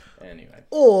 Anyway.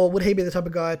 Or would he be the type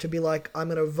of guy to be like, I'm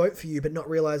going to vote for you, but not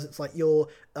realize it's like you're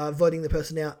voting the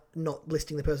person out, not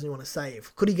listing the person you want to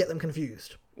save? Could he get them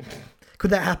confused?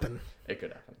 Could that happen? It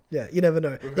could happen. Yeah, you never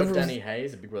know. We've got Danny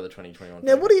Hayes, a Big Brother 2021.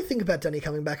 Now, what do you think about Danny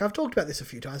coming back? I've talked about this a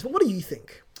few times, but what do you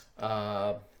think?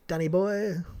 Danny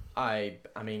boy? I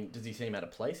mean, does he seem out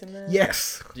of place in there?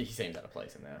 Yes. He seems out of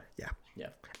place in there. Yeah. Yeah.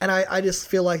 And I just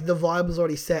feel like the vibe was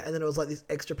already set, and then it was like this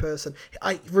extra person.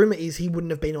 Rumor is he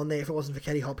wouldn't have been on there if it wasn't for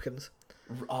Katie Hopkins.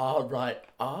 Oh, right.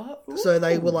 So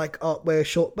they were like, oh, we're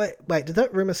short. Wait, did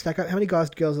that rumor stack up? How many guys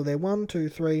and girls are there? 1, 2,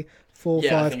 3, 4,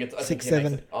 5, 6,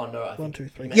 7. Oh, no. I 1, think 2,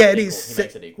 3. he makes Yeah, it it equal. is. He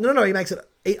makes it equal. No, he makes it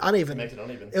uneven. He makes it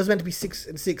uneven. It was meant to be 6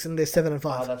 and 6, and there's 7 and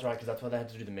 5. Oh, that's right, because that's why they had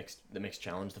to do the mixed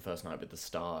challenge the first night with the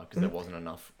star, because there wasn't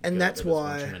enough. And that's there was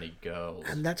why- too many girls.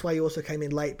 And that's why you also came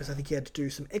in late, because I think you had to do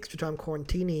some extra time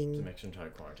quarantining. The mixed entire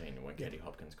quarantine when Katie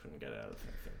Hopkins couldn't get out of the thing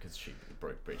because she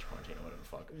breached quarantine or whatever the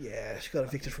fuck. Yeah, she got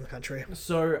evicted from the country.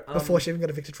 So Before she even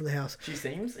got evicted from the house. he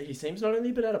seems not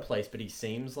only a bit out of place, but he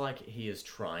seems like he is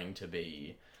trying to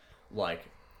be like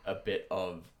a bit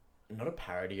of not a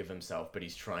parody of himself, but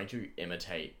he's trying to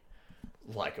imitate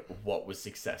like what was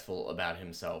successful about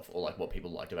himself or like what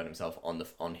people liked about himself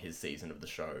on his season of the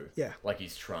show. Yeah. Like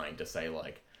he's trying to say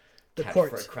like The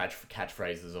quotes.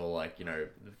 catchphrases or like, you know,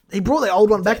 He brought the old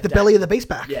one back, the belly of the beast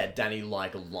back. yeah, Danny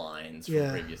like lines from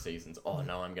Yeah. previous seasons. Oh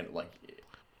no, I'm gonna like.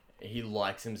 He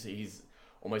likes him. He's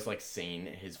almost like seen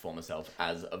his former self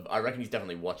as. I reckon he's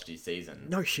definitely watched his season.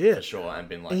 No shit. For sure, and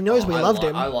been like, He knows we loved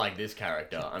him. I like this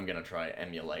character. I'm gonna try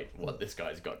emulate what this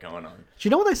guy's got going on. Do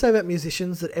you know what they say about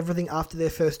musicians? That everything after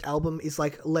their first album is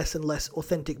like less and less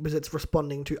authentic because it's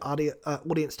responding to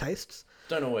audience tastes.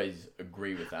 Don't always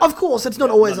agree with that. Of course, it's not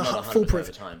Yeah, always not a 100% foolproof.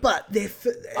 of the time. But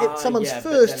someone's yeah,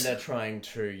 first. But then they're trying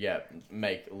to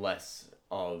make less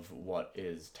of what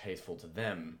is tasteful to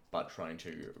them, but trying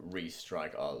to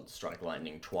strike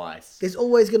lightning twice. There's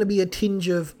always going to be a tinge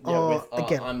of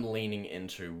again. I'm leaning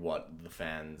into what the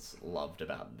fans loved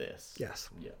about this. Yes.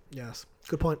 Yeah. Yes.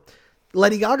 Good point.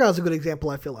 Lady Gaga's a good example.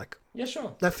 I feel like Yeah,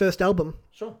 sure. that first album,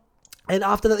 Sure. and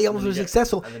after that, the album was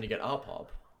successful. And then you get Art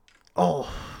Pop. Oh,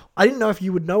 I didn't know if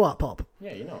you would know Art Pop.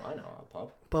 Yeah, I know Art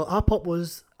Pop. But Art Pop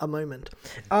was a moment.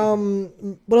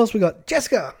 What else we got?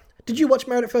 Jessica, did you watch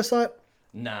Married at First Sight?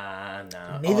 Nah.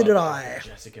 Neither did I.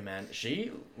 Jessica, man,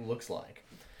 she looks like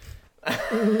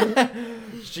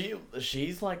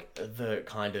she's like the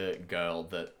kind of girl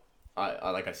that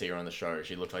I see her on the show.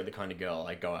 She looks like the kind of girl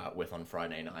I go out with on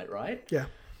Friday night, right? Yeah.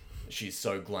 She's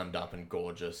so glammed up and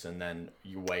gorgeous, and then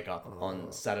you wake up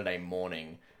on Saturday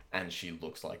morning and she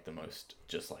looks like the most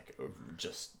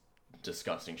just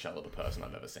disgusting shell of a person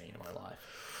I've ever seen in my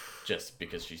life. Just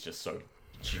because she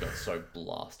got so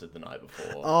blasted the night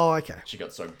before. Oh, okay. She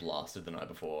got so blasted the night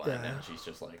before, Yeah. and now she's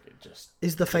just like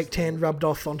Is the fake tan rubbed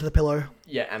off onto the pillow?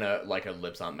 yeah, and her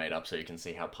lips aren't made up, so you can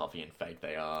see how puffy and fake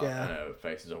they are. Yeah. And her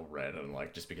face is all red, and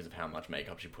like just because of how much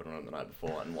makeup she put on the night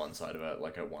before, and one side of her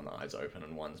her one eye's open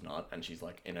and one's not, and she's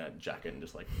like in a jacket and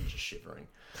just shivering.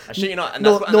 And she, and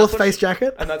North Face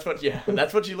jacket. And that's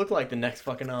what she looked like the next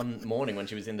fucking morning when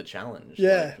she was in the challenge.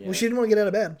 Yeah. Like, Well, she didn't want to get out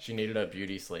of bed. she needed her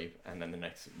beauty sleep, and then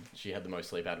she had the most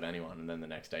sleep out of anyone, and then the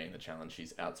next day in the challenge,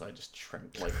 she's outside just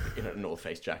trimmed, like, in a North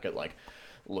Face jacket, like,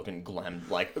 looking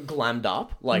glammed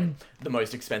up, like, the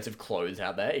most expensive clothes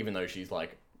out there, even though she's,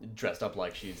 like, dressed up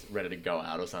like she's ready to go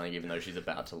out or something, even though she's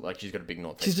about to, like, she's got a big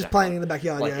North Face She's just jacket playing on. in the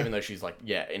backyard, Like, yeah. even though she's, like,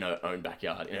 in her own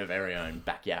backyard, in her very own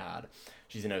backyard.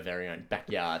 She's in her very own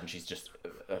backyard, and she's just,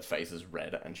 her face is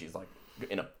red, and she's, like,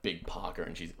 in a big parka,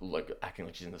 and she's, like, acting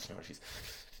like she's in the snow, she's...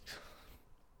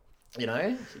 You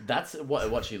know, that's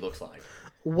what she looks like.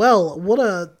 Well, what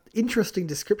a interesting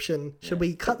description. Should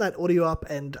we cut that audio up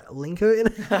and link her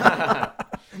in?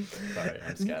 Sorry,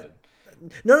 I'm scattered.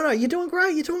 No, you're doing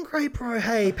great. You're doing great, bro.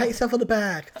 Hey, pat yourself on the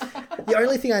back. The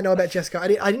only thing I know about Jessica, I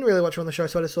didn't really watch her on the show,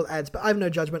 so I just saw the ads, but I have no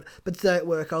judgment. But today at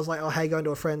work, I was like, oh, hey, going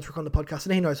to a friend's, record the podcast,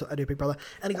 and he knows what I do, Big Brother.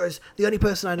 And he goes, the only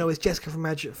person I know is Jessica from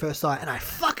Magic at First Sight, and I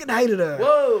fucking hated her.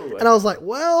 Whoa! And I was like,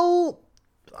 well,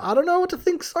 I don't know what to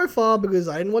think so far, because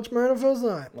I didn't watch Marina First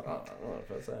Night.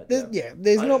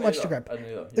 There's not much to grab.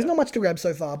 There's not much to grab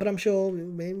so far, but I'm sure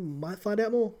we might find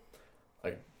out more.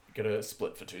 I gotta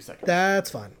split for 2 seconds. That's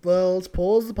fine. Well, let's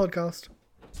pause the podcast.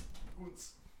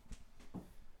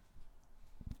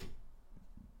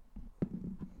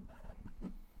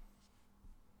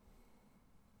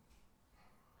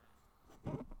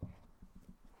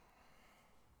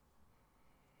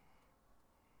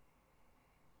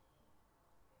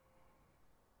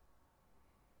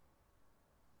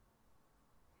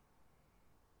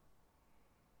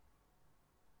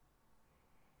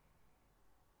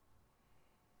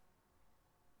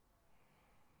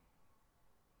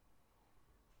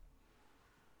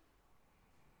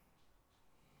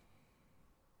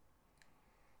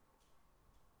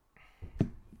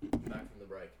 Back from the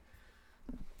break.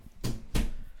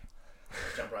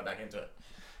 Jump right back into it.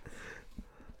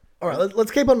 All right,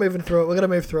 let's keep on moving through it. We're going to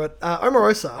move through it.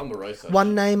 Omarosa. Omarosa.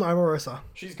 One name, Omarosa.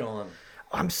 She's gone.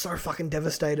 I'm so fucking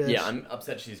devastated. Yeah, I'm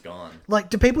upset she's gone. Like,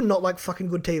 do people not like fucking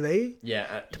good TV?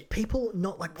 Yeah. Do people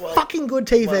not like fucking good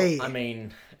TV? Well, I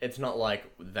mean, it's not like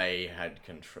they had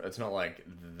control. It's not like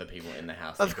the people in the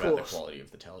house Of think about the course. quality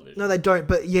of the television. No, they don't.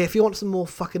 But yeah, if you want some more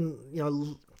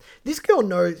fucking, this girl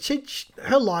knows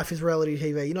her life is reality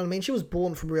TV. You know what I mean? She was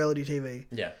born from reality TV.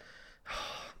 Yeah.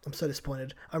 I'm so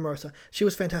disappointed. Omarosa. She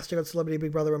was fantastic on Celebrity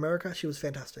Big Brother America. She was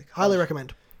fantastic. Highly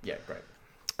recommend. Yeah, great.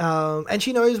 And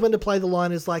she knows when to play the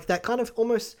line as like that kind of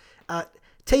almost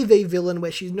TV villain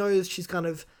where she knows she's kind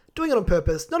of doing it on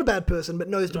purpose. Not a bad person, but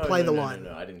knows to play the line.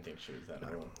 No, I didn't think she was that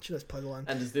at all. She knows to play the line.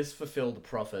 And does this fulfill the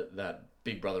prophet that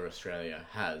Big Brother Australia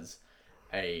has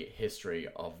a history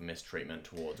of mistreatment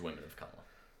towards women of colour?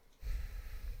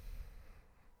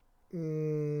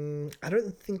 I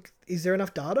don't think... Is there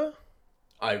enough data?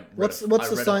 I read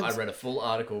a full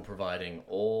article providing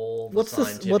all the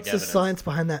scientific evidence. What's the science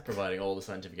behind that? Providing all the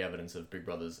scientific evidence of Big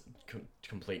Brother's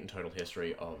complete and total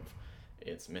history of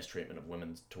its mistreatment of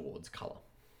women towards colour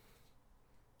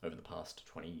over the past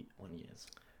 21 years.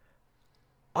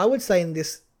 I would say in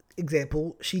this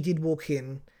example, she did walk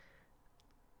in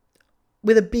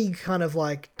with a big kind of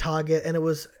like target, and it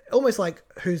was almost like,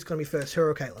 who's going to be first, her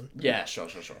or Caitlin? Yeah, sure.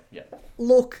 Yeah.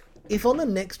 Look, if on the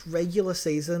next regular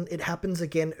season it happens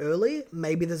again early,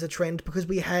 maybe there's a trend, because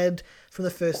we had from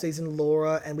the first season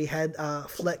Laura, and we had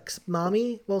Flex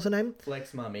Mami. What was her name?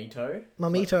 Flex Mamito.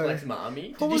 Flex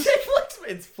Mami. Did you say Flex?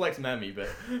 It's Flex Mammy, but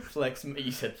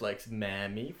you said Flex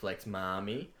Mammy, Flex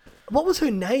Mami. What was her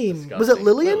name? Disgusting. Was it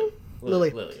Lillian?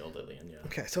 Lily or Lillian, yeah.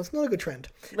 Okay, so it's not a good trend.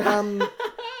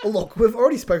 Look, we've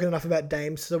already spoken enough about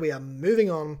Dames, so we are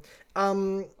moving on.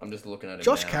 I'm just looking at him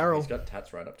Josh now. Carroll. He's got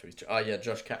tats right up to his chest. Oh, yeah,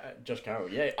 Josh Carroll.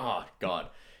 Yeah. Oh, God.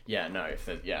 Yeah, no.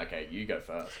 Okay, you go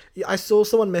first. Yeah, I saw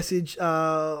someone message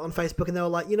on Facebook, and they were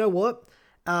like, you know what?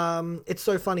 It's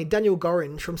so funny. Daniel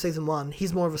Gorringe from season 1,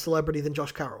 he's more of a celebrity than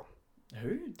Josh Carroll.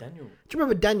 Who? Daniel? Do you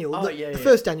remember Daniel? Oh, the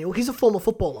first Daniel. He's a former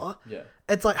footballer. Yeah.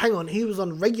 It's like, hang on, he was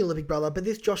on regular Big Brother, but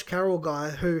this Josh Carroll guy,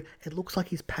 who it looks like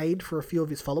he's paid for a few of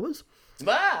his followers.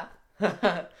 Ah!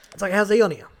 It's like, how's he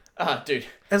on here? Dude.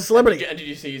 As a celebrity. And did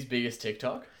you see his biggest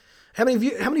TikTok? How many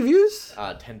views?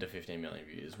 10 to 15 million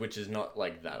views, which is not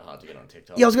like that hard to get on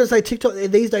TikTok. Yeah, I was going to say TikTok.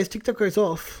 These days, TikTok goes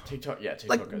off. TikTok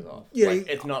Like, goes off. yeah, like,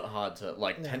 it's not hard to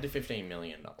 10 to 15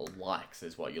 million likes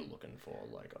is what you're looking for,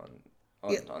 like on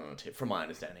from my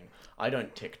understanding. I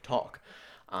don't TikTok,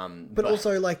 but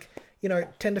also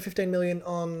 10 to 15 million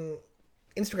on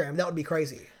Instagram. That would be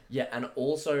crazy. Yeah, and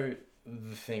also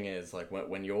the thing is, like,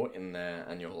 when you're in there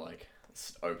and you're like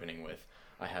opening with,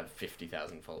 I have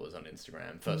 50,000 followers on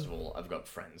Instagram. First of all, I've got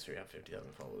friends who have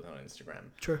 50,000 followers on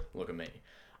Instagram. True. Look at me.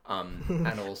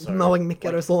 And also mowing Mick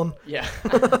Gatto's lawn. Yeah.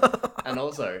 and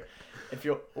also if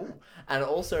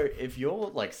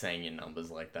you're like saying your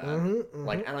numbers like that,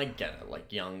 like, and I get it, like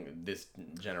this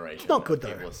generation, not good,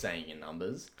 people though. are saying your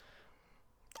numbers.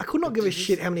 I could not give a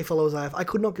shit how many followers I have. I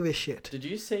could not give a shit. Did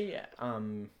you see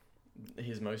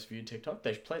his most viewed TikTok?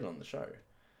 They played it on the show.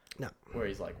 No. Where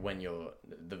he's like, when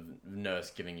the nurse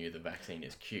giving you the vaccine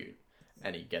is cute,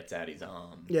 and he gets out his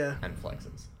arm and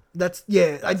flexes.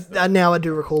 Now I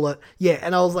do recall it. Yeah,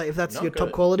 and I was like, if that's Not your good.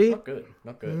 top quality. Not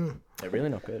good. They're really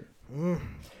not good.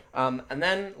 And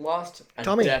then last and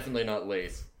Tommy. definitely not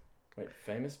least, Wait,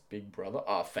 famous Big Brother?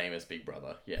 Oh, famous Big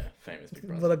Brother. Yeah, famous Big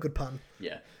Brother. What a good pun.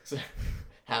 Yeah. So,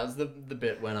 how's the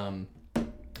bit when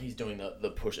he's doing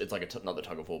the push? It's like another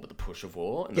tug of war, but the push of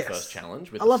war in the Yes. first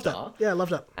challenge with I the love star. that. Yeah, I love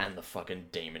that. And the fucking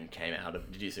demon came out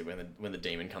of. Did you see when the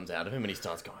demon comes out of him and he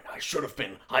starts going? I should have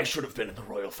been in the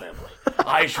royal family.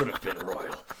 I should have been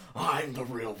royal. I'm the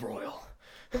real royal.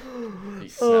 He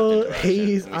snapped into action,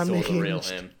 he's and we saw the real unhinged.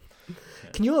 him.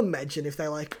 Can you imagine if they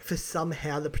for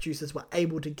somehow the producers were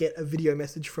able to get a video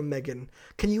message from Megan?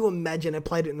 Can you imagine they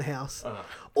played it in the house?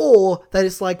 Or they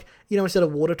just instead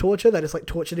of water torture, they just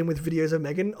tortured him with videos of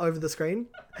Megan over the screen,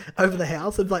 over the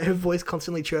house, and her voice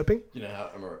constantly chirping. You know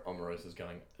how Omarosa's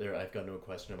going, I've got no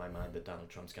question in my mind that Donald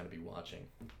Trump's going to be watching.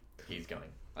 He's going,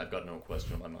 I've got no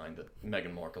question in my mind that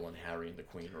Meghan Markle and Harry and the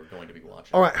Queen are going to be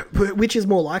watching. All right, which is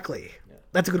more likely? Yeah.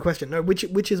 That's a good question. No,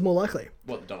 which is more likely?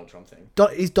 What, the Donald Trump thing?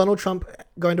 Is Donald Trump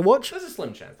going to watch? There's a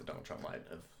slim chance that Donald Trump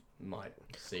might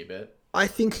see a bit. I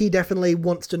think he definitely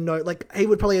wants to know. He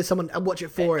would probably have someone watch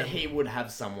it for him. He would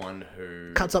have someone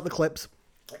who Cuts up the clips.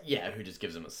 Yeah, who just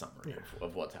gives him a summary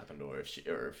of what's happened, or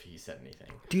if he said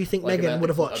anything. Do you think Megan would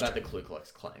have watched? About the Ku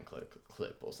Klux Klan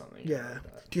clip or something. Yeah.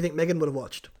 Like Do you think Megan would have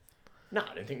watched? No,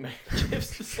 I don't think Megan.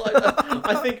 It's just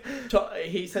I think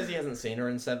he says he hasn't seen her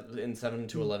in 7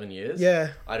 to 11 years.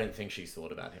 Yeah. I don't think she's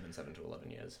thought about him in 7 to 11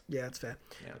 years. Yeah, that's fair.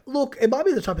 Yeah. Look, it might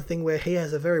be the type of thing where he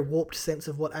has a very warped sense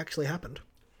of what actually happened.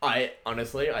 I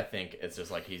think it's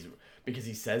just because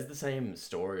he says the same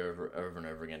story over and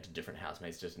over again to different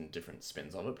housemates, just in different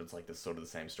spins of it, but it's this sort of the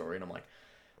same story, and I'm like,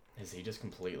 is he just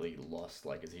completely lost?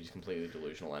 Is he just completely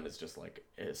delusional, and it's just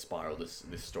it spiraled this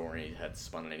story he had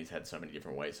spun in his head so many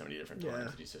different ways, so many different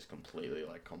times, that he's just completely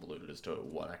convoluted as to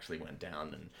what actually went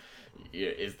down, and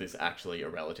is this actually a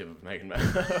relative of Meghan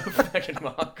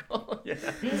Markle? Yeah.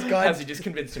 This guy has he just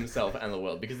convinced himself and the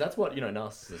world, because that's what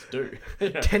narcissists do.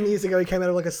 10 years ago, he came out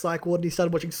of a psych ward and he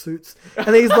started watching Suits,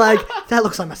 and he's like, "That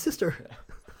looks like my sister.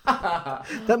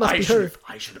 That must be her."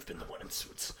 I should have been the one in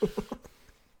Suits.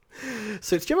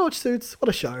 Suits. Do you ever watch Suits? What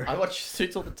a show! I watch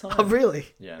Suits all the time. Oh, really?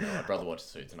 Yeah, no, my brother watches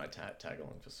Suits, and I tag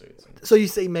along for Suits. So you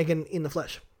see Megan in the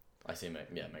flesh? I see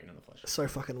Megan in the flesh. So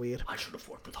fucking weird. I should have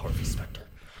worked with Harvey Specter.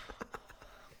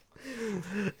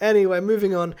 Anyway,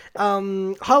 moving on.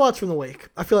 Highlights from the week.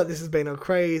 I feel like this has been a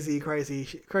crazy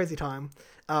time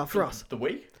for us. The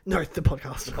week? No, the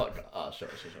podcast. The podcast. Oh, sure.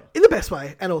 In the best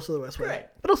way, and also the worst way. Great.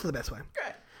 But also the best way.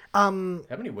 Great. How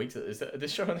many weeks is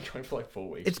this show only going for 4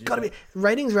 weeks? It's got to be.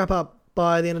 Ratings wrap up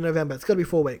by the end of November. It's got to be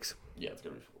 4 weeks. Yeah, it's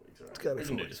got to be 4 weeks. Right. It's got to be we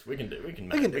 4 can weeks.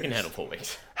 We can handle 4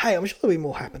 weeks. Hey, I'm sure there'll be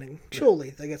more happening. Surely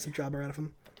they get some drama out of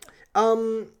them.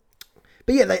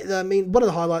 But yeah, one of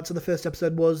the highlights of the first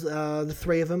episode was the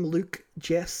three of them: Luke,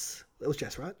 Jess. It was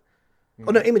Jess, right?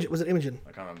 Oh no, Imogen. Was it Imogen?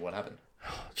 I can't remember what happened.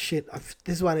 Shit,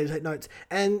 this is why I need to take notes.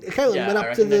 And Caitlin Yeah, went I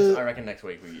up to reckon next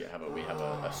week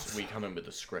we come in with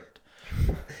a script.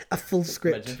 a full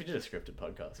script. Imagine if we did a scripted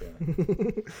podcast. Yeah.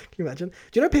 Can you imagine?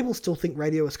 Do you know people still think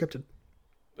radio is scripted?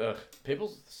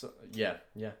 Yeah.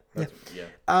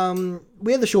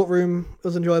 We had the short room. It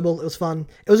was enjoyable. It was fun.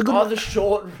 It was a good. Oh, the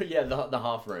short, yeah, the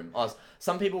half room.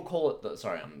 Some people call it.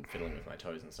 Sorry, I'm fiddling with my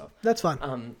toes and stuff. That's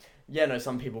fine.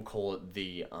 Some people call it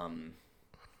the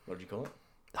What do you call it?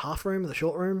 The half room, the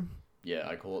short room. Yeah,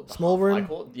 I call it the small room. I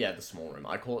call it the small room.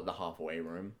 I call it the halfway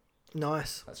room.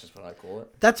 Nice. That's just what I call it.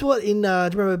 That's what in. Do you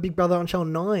remember Big Brother on Channel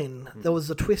 9? There was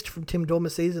a twist from Tim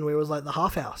Dormer's season where it was the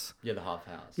half house. Yeah, the half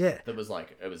house. Yeah. That was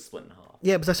it was split in half.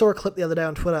 Yeah, because I saw a clip the other day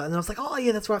on Twitter, and I was like, "Oh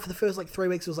yeah, that's right." For the first 3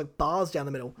 weeks, it was bars down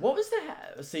the middle. What was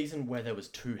the season where there was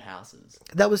 2 houses?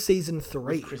 That was season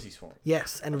 3. With Chrissy Swan.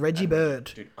 Yes, and Reggie Bird.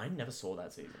 Dude, I never saw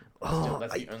that season.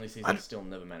 That's the only season I still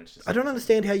never managed to see. I don't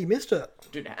understand how you missed it.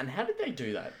 Dude, and how did they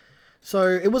do that? So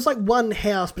it was one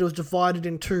house, but it was divided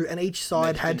in 2, and each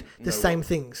side had the same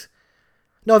things.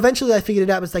 No, eventually they figured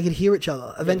it out because they could hear each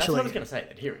other. Eventually, that's what I was going to say.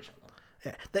 They'd hear each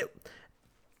other.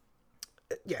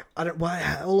 Yeah, I don't.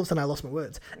 Why? All of a sudden, I lost my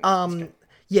words.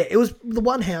 Yeah, it was the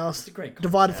one house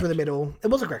divided through the middle. It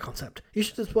was a great concept. You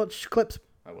should just watch clips.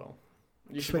 I will.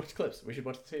 You should watch clips. We should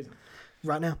watch the season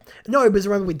right now. No, because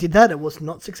remember we did that. It was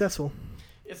not successful.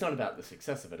 It's not about the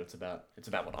success of it. It's about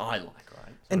what I like,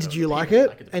 right? And did you like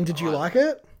it? And did you like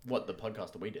it? What, the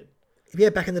podcast that we did? Yeah,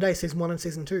 back in the day, season 1 and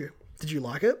season 2. Did you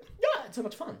like it? Yeah, it's so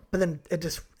much fun. But then it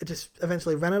just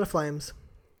eventually ran out of flames.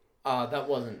 That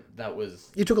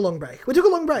was. You took a long break. We took a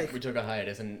long break. We took a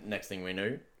hiatus, and next thing we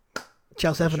knew,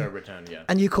 Channel 7. the show returned. Yeah.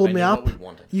 And you called me up.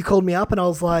 You called me up, and I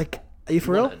was like, "Are you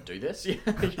for real? Do this?" Yeah.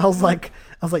 I was like,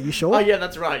 "You sure?" Oh yeah,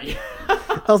 that's right. Yeah.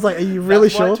 I was like, "Are you really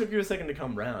sure?" It took you a second to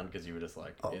come round because you were just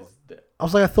like, I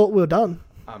was like, "I thought we were done."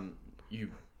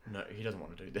 No, he doesn't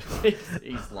want to do this.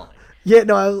 He's lying. Yeah,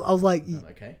 no, I was like,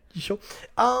 okay. You sure?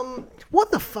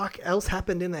 What the fuck else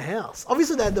happened in the house?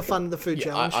 Obviously, they had the fun of the food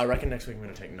challenge. I reckon next week I'm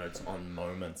going to take notes on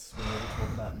moments. We're going to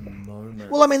talk about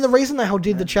moments. Well, I mean, the reason they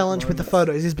did the challenge with the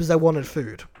photos is because they wanted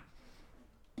food.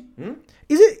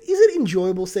 Is it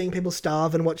enjoyable seeing people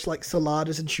starve and watch like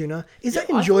saladas and tuna? Is that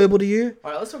enjoyable to you?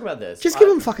 All right, let's talk about this. Just give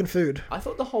them fucking food. I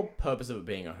thought the whole purpose of it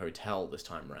being a hotel this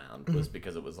time around was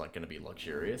because it was like going to be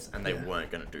luxurious, and they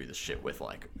weren't going to do the shit with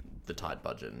like the tight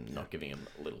budget and not giving them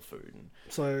little food. And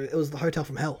So it was the hotel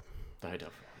from hell. the hotel.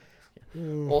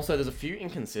 Also, there's a few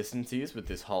inconsistencies with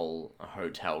this whole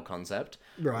hotel concept.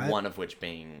 Right. One of which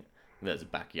being there's a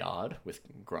backyard with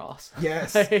grass.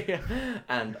 Yes.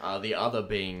 And the other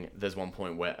being there's one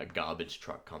point where a garbage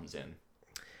truck comes in.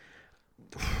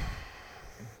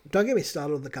 Don't get me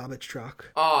started with the garbage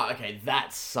truck. Oh, okay,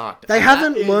 that sucked. They And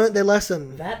haven't that is- learnt their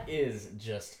lesson. That is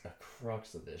just a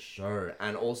crux of this show,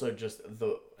 and also just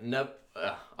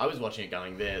I was watching it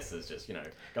going, this is just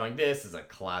this is a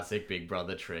classic Big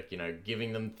Brother trick,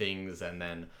 giving them things and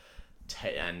then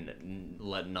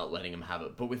not letting them have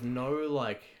it, but with no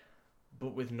like.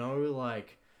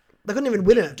 They couldn't even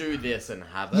win it. Do this and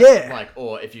have it. Yeah.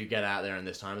 Or if you get out there and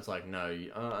this time it's like, no.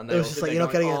 And they It was all just sit like, there you're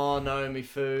not going, getting it. oh, no, me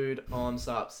food. Oh, I'm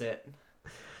so upset.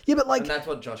 Yeah, but like, And that's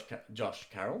what Josh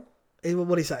Carroll? what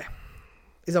did he say?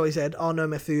 Is that what he said? Oh, no,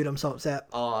 my food, I'm so upset.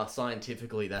 Oh,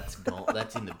 scientifically, that's gone.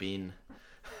 That's in the bin.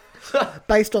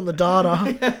 Based on the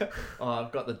data. Oh,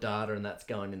 I've got the data and that's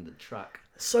going in the truck.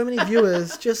 So many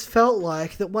viewers just felt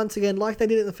like that once again, like they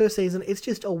did it in the first season, it's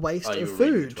just a waste Oh, you of were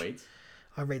reading food. the tweets?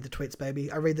 I read the tweets, baby.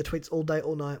 I read the tweets all day,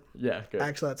 all night. Yeah, good.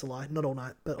 Actually, that's a lie. Not all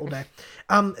night, but all day.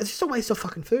 It's just a waste of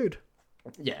fucking food.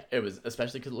 Yeah, it was,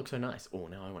 especially because it looked so nice. Oh,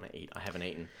 now I want to eat. I haven't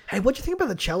eaten. Hey, what do you think about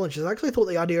the challenges? I actually thought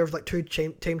the idea of like two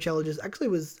team challenges actually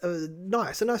was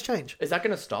nice, a nice change. Is that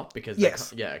going to stop? Because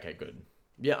Yes. Yeah, okay, good.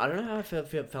 Yeah, I don't know how I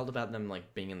felt about them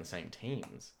like being in the same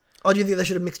teams. Oh, do you think they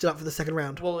should have mixed it up for the second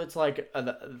round? Well, it's like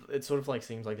it sort of like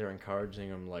seems like they're encouraging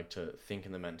them like to think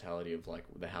in the mentality of like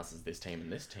the house is this team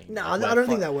and this team. No, Like, I don't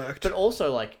think that worked. But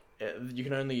also like you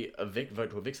can only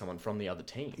vote to evict someone from the other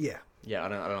team. Yeah. Yeah, I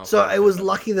don't know. So it was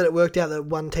lucky that it worked out that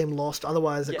one team lost.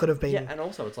 Otherwise, it could have been. Yeah, and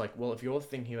also it's like, well, if you're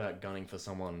thinking about gunning for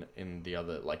someone in the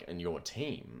other, like in your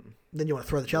team, Then you want to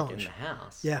throw the in challenge. the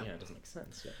house, Yeah. it doesn't make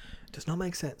sense. Yeah. Does not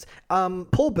make sense.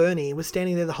 Poor Bernie was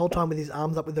standing there the whole time with his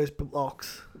arms up with those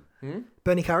blocks.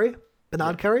 Bernie Curry?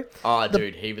 Bernard Curry? Oh,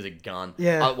 dude, he was a gun.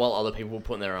 Yeah. While other people were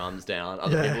putting their arms down,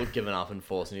 other people were giving up and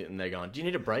forcing it, and they're going, "Do you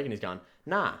need a break?" And he's going,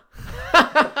 "Nah."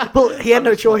 Well, he had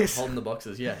no Just choice. Holding the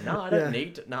boxes. Yeah. No, I don't Yeah.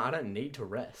 need. I don't need to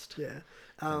rest. Yeah.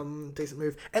 Decent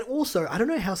move. And also, I don't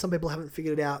know how some people haven't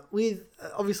figured it out. With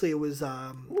obviously, it was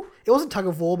it wasn't tug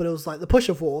of war, but it was like the push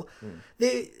of war.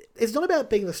 It's not about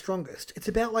being the strongest. It's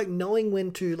about like knowing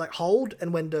when to like hold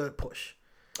and when to push.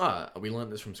 We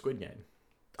learned this from Squid Game.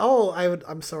 Oh,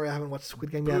 I'm sorry, I haven't watched Squid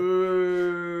Game yet.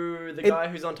 Ooh, the guy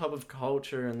who's on top of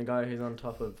culture and the guy who's on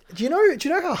top of Do you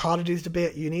know how hard it is to be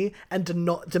at uni and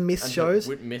to miss shows?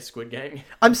 Miss Squid Game.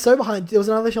 I'm so behind. There was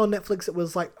another show on Netflix that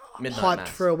was like Midnight hyped Mass.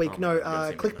 for a week. Oh my No, God, I've never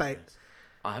seen Clickbait. Midnight Mass.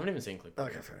 I haven't even seen Clickbait.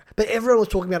 Okay, fair. But everyone was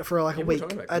talking about it for like a People were week.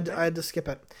 talking about I Clickbait. had to skip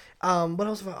it. What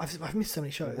else have I've missed so many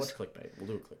shows. Watch Clickbait. We'll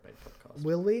do a Clickbait podcast.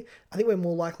 Will we? I think we're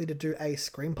more likely to do a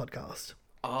Scream podcast.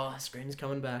 Oh, Scream's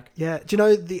coming back. Yeah. Do you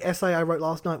know the essay I wrote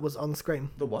last night was on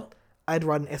Scream? The what? I had to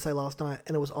write an essay last night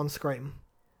and it was on Scream.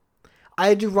 I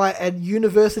had to write a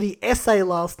university essay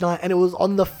last night and it was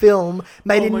on the film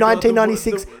made in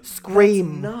 1996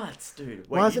 Scream. That's nuts, dude.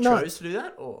 Wait, Why is you it chose nuts? to do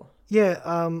that, or?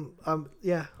 Yeah.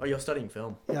 Yeah. Oh, you're studying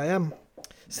film. Yeah, I am.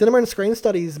 Cinema and Screen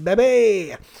Studies,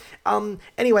 baby.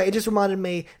 Anyway, it just reminded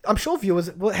me. I'm sure viewers.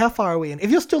 How far are we in? If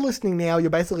you're still listening now, you're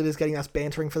basically just getting us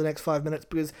bantering for the next 5 minutes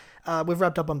because we've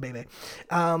wrapped up on BB.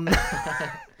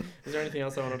 Is there anything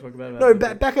else I want to talk about? No,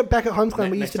 back at Homes Clan,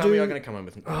 we used Next to time do. we are going to come in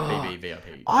with BB VIP.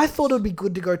 I thought it would be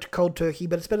good to go to cold turkey,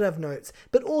 but it's better to have notes.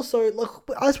 But also, look,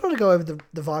 I just want to go over the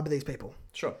vibe of these people.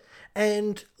 Sure.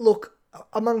 And look,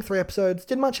 among 3 episodes,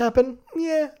 did much happen?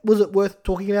 Yeah. Was it worth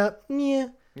talking about? Yeah.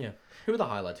 Yeah. Who are the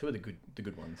highlights? Who are the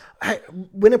good ones? Hey,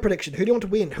 winner prediction. Who do you want to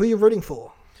win? Who are you rooting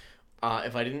for?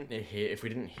 If we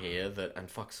didn't hear that, and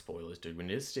fuck spoilers, dude. We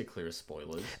need to steer clear of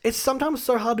spoilers. It's sometimes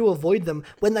so hard to avoid them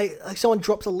when someone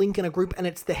drops a link in a group and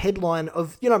it's the headline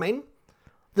of, you know what I mean?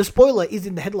 The spoiler is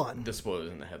in the headline. The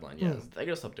spoilers in the headline. Yeah, they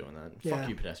gotta stop doing that. Yeah. Fuck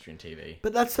you, pedestrian TV.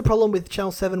 But that's the problem with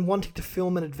Channel 7 wanting to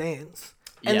film in advance.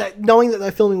 And Yeah. knowing that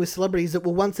they're filming with celebrities that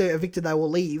will, once they're evicted, they will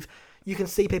leave. You can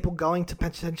see people going to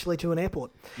potentially to an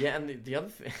airport. Yeah, and the other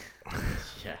thing.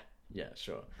 yeah,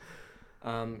 sure.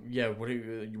 Yeah. What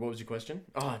was your question?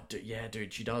 Oh,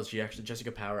 dude. She does.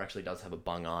 Jessica Power actually does have a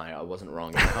bung eye. I wasn't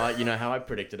wrong. You know how I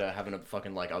predicted her having a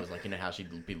fucking I was like, you know how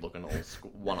she'd be looking all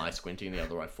one eye squinty and the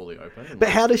other eye fully open. And, But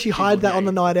how does she she's hide that on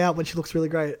the looking night out when she looks really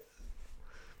great?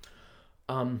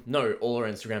 No, all her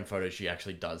Instagram photos, she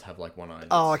actually does have like one eye.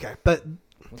 Oh, okay. But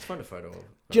Let's find a photo of.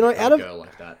 Do you know, a out of- girl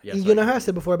like that? Yeah, you sorry. know how I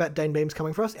said before about Dane Beams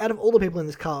coming for us? Out of all the people in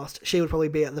this cast, she would probably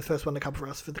be the first one to come for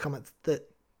us for the comments that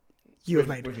you have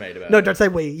made. We've made about No, it. don't say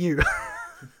we, you.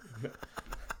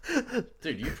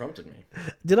 Dude, you prompted me.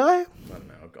 Did I? I don't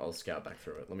know. I'll scout back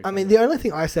through it. Let me. I find mean, it. the only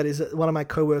thing I said is that one of my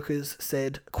co-workers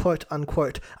said, quote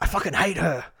unquote, I fucking hate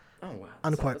her. Oh wow.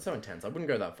 unquote. That's so intense. I wouldn't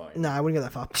go that far. No, I wouldn't go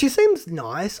that far. She seems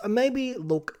nice. Maybe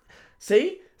look.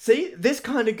 See, this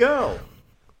kind of girl.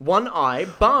 One eye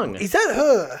bung. Is that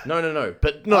her? No.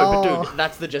 But dude, Oh.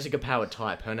 that's the Jessica Power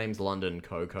type. Her name's London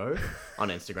Coco on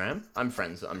Instagram. I'm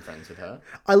friends with her.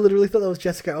 I literally thought that was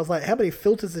Jessica. I was like, how many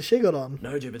filters has she got on?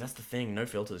 No, dude, but that's the thing. No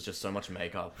filters, just so much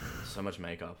makeup. So much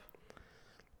makeup.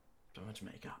 Oh,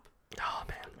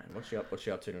 man. Man, what's she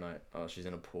up to tonight? Oh, she's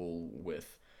in a pool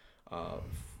with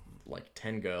like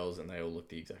 10 girls and they all look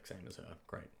the exact same as her.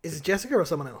 Great. Is it Jessica or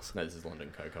someone else? No, this is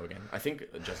London Coco again. I think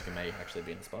Jessica may actually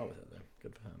be in a spa with her though.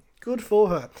 Good for her. Good for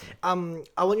her.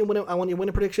 I want your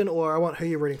winner prediction, or I want who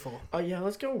you're rooting for. Oh yeah,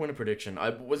 let's go winner prediction. I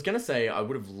was gonna say I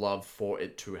would have loved for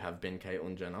it to have been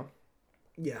Caitlyn Jenner.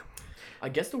 Yeah. I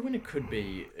guess the winner could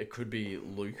be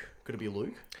Luke. Could it be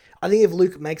Luke? I think if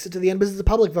Luke makes it to the end, because it's a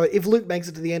public vote, if Luke makes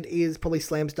it to the end, he is probably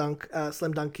slam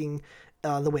dunking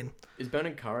the win. Is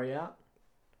Bernard Curry out?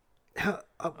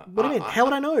 What do you mean? How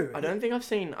would I know? I don't think I've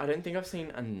seen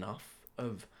enough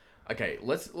of. Okay,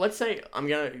 let's say I'm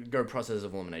gonna go process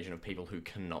of elimination of people who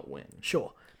cannot win.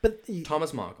 Sure, but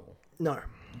Thomas Markle, no,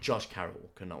 Josh Carroll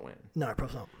cannot win. no,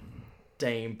 probably not.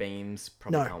 Dane Beams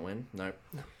probably No. can't win. No.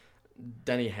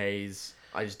 Danny Hayes,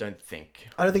 I just don't think.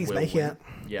 I don't think he's will making win. it.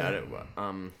 Yeah, I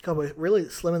don't. God, we're really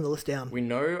slimming the list down. We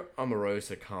know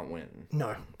Omarosa can't win.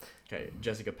 No, Okay,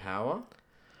 Jessica Power.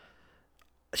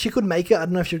 she could make it. I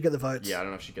don't know if she would get the votes. Yeah, I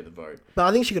don't know if she get the vote. but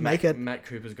I think she could make it. Matt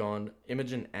Cooper's gone.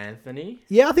 Imogen Anthony.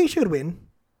 Yeah, I think she would win.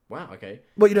 Wow. Okay.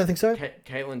 What, you don't think so?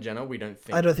 Caitlyn Jenner. We don't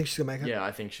think. I don't think she's gonna make it. Yeah,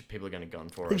 I think people are going to gun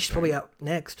for I it. think she's probably out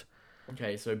next.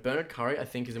 Okay, so Bernard Curry, I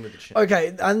think, is in with the chance.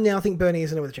 Okay, I now think Bernie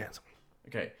is in it with a chance.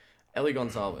 Okay, Ellie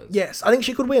Gonzalez. Yes, I think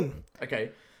she could win.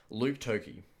 Okay, Luke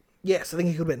Toki. Yes, I think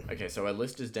he could win. Okay, so our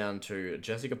list is down to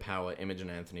Jessica Power,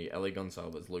 Imogen Anthony, Ellie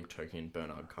Gonzalez, Luke Toki, and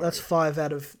Bernard Curry. That's 5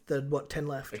 out of the 10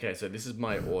 left. Okay, so this is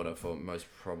my order for most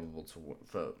probable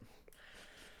for.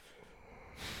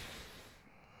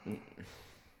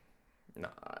 No,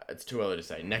 it's too early to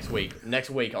say. Next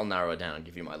week I'll narrow it down and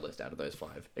give you my list out of those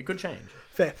 5. It could change.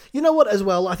 Fair. You know what, as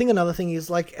well, I think another thing is,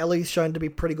 like, Ellie's shown to be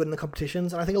pretty good in the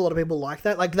competitions, and I think a lot of people like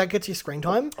that. Like, that gets you screen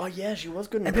time. Oh yeah, she was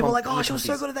good. And people are like, oh, she was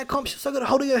so good at that comp. She was so good at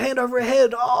holding her hand over her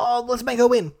head. Oh, let's make her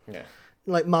win. Yeah.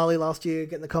 Like, Marley last year,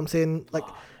 getting the comps in. Like,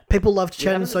 people loved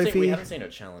Chen and Sophie. We haven't seen her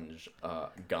challenge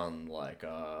gun like.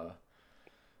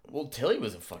 Well, Tilly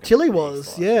was a fucking. Tilly beast was,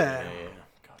 last yeah. year.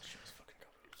 God, she was fucking good.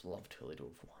 I just love Tilly to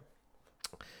have won.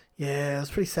 Yeah, it was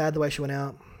pretty sad the way she went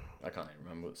out. I can't even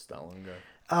remember what that long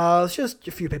ago. It's just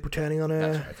a few people turning on her,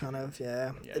 That's right. kind of,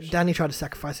 yeah. Yeah, Danny tried to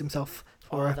sacrifice himself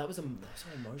for her. That was so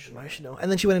emotional. Emotional. And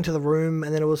then she went into the room,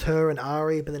 and then it was her and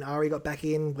Ari, but then Ari got back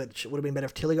in, which would have been better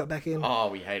if Tilly got back in. Oh,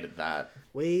 we hated that.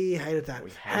 We hated that.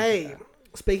 We hated Hey,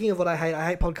 that. speaking of what I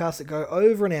hate podcasts that go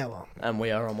over an hour. And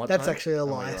we are on what That's time? actually a And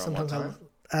we lie. are on Sometimes what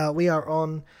time? we are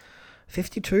on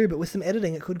 52, but with some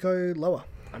editing, it could go lower.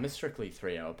 I'm a strictly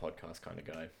 3-hour podcast kind of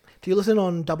guy. Do you listen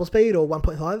on double speed or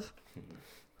 1.5?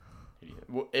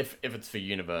 Well, if it's for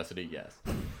university, yes.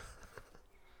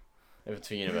 If it's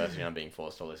for university and I'm being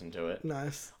forced to listen to it,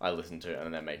 Nice. I listen to it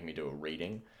and they're making me do a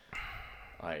reading.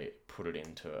 I put it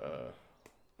into a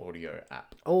audio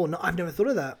app. Oh, no, I've never thought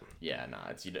of that. Yeah, nah,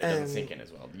 it doesn't sink in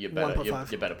as well. You're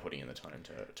 1.5. better putting in the time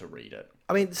to read it.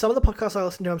 I mean, some of the podcasts I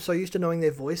listen to, I'm so used to knowing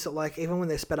their voice that, like, even when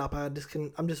they're sped up, I'm just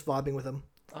vibing with them.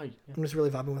 Oh, yeah. I'm just really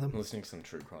vibing with I'm them. listening to some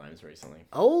true crimes recently.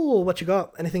 Oh, what you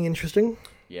got? Anything interesting?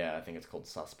 Yeah, I think it's called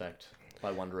Suspect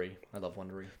by Wondery. I love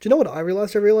Wondery. Do you know what I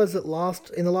realised? I realised that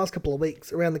in the last couple of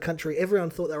weeks around the country, everyone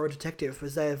thought they were a detective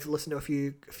because they've listened to a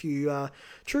few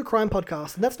true crime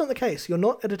podcasts, and that's not the case. You're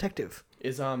not a detective.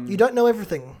 You don't know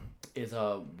everything. Is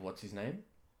what's his name?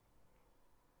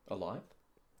 Alive?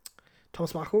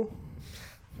 Thomas Markle?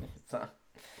 Is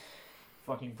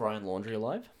fucking Brian Laundrie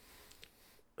alive?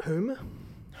 Whom?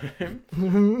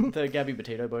 The Gabby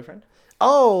Petito boyfriend?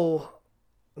 Oh,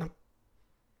 I'm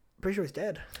pretty sure he's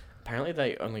dead. Apparently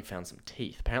they only found some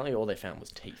teeth. Apparently all they found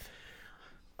was teeth.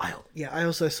 I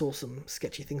also saw some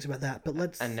sketchy things about that, but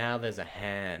let's... And now there's a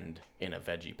hand in a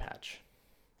veggie patch.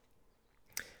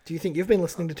 Do you think you've been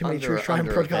listening to too many True Crime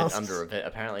podcasts?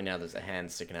 Apparently now there's a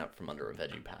hand sticking out from under a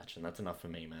veggie patch, and that's enough for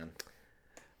me, man.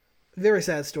 Very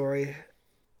sad story.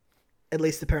 At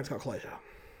least the parents got closure.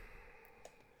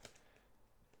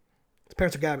 The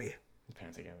parents are Gabby.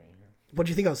 What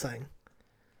do you think I was saying?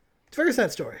 It's a very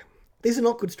sad story. These are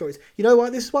not good stories. You know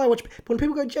what? This is why I watch... When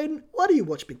people go, Jaden, why do you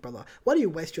watch Big Brother? Why do you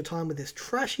waste your time with this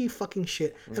trashy fucking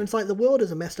shit? And it's like, the world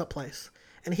is a messed up place.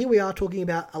 And here we are talking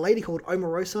about a lady called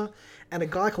Omarosa and a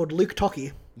guy called Luke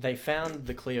Tocky. They found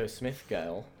the Cleo Smith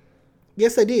girl.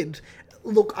 Yes, they did.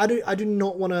 Look, I do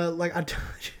not want to...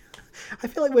 I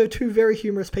feel like we're two very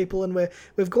humorous people and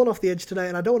we've gone off the edge today,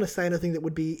 and I don't want to say anything that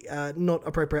would be not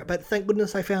appropriate, but thank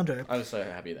goodness I found her. I was so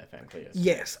happy they found Cleo.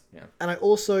 Yes. Yeah. And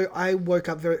I woke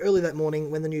up very early that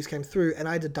morning when the news came through, and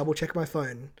I had to double check my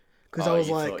phone. Because I was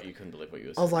like... You couldn't believe what you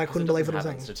were saying. I was like, I couldn't believe what I was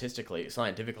saying. Statistically,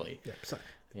 scientifically. Yeah, so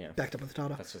Yeah. backed up with the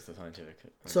data. That's just the scientific.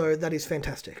 So that is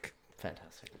fantastic.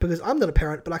 Fantastic. Because I'm not a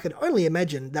parent, but I could only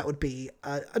imagine that would be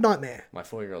a nightmare. My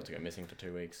 4-year-old to go missing for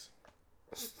 2 weeks.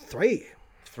 3.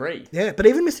 3? Yeah, but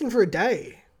even missing for a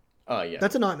day. Oh, yeah.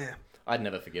 That's a nightmare. I'd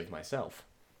never forgive myself.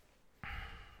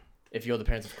 If you're the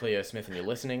parents of Cleo Smith and you're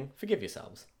listening, forgive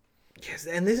yourselves. Yes,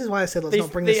 and this is why I said let's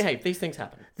not bring this... Hey, these things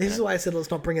happen. This is why I said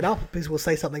let's not bring it up, because we'll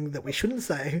say something that we shouldn't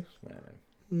say.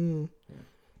 No.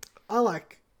 I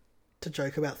like to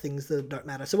joke about things that don't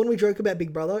matter. So when we joke about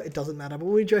Big Brother, it doesn't matter. But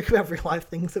when we joke about real life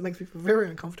things, it makes me feel very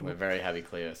uncomfortable. We're very happy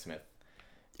Cleo Smith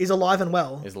Is alive and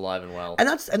well. is alive and well. And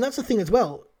that's the thing as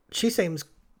well. She seems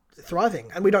thriving,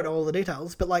 and we don't know all the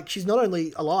details, but like she's not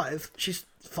only alive, she's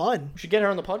fine. We should get her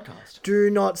on the podcast. Do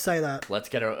not say that. Let's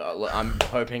get her.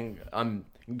 I'm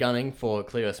gunning for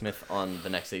Cleo Smith on the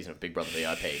next season of Big Brother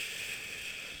VIP.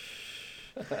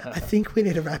 I think we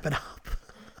need to wrap it up.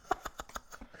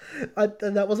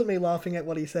 That wasn't me laughing at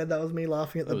what he said. That was me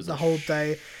laughing at the whole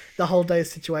day. The whole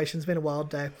day's situation. It's been a wild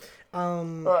day.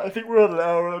 I think we're at an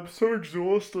hour and I'm so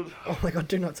exhausted. Oh my god,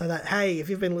 do not say that. Hey, if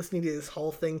you've been listening to this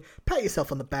whole thing, pat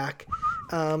yourself on the back.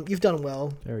 You've done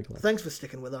well. Very glad. Thanks for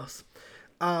sticking with us.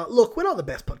 Look, we're not the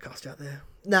best podcast out there.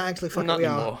 No, actually, fuck it, we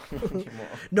are.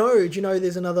 No, do you know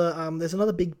there's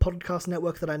another big podcast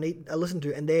network that I listen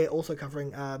to, and they're also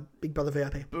covering Big Brother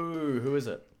VIP. Boo, who is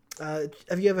it?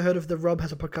 Have you ever heard of the Rob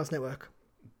Has a Podcast Network?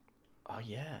 Oh,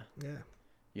 yeah. Yeah.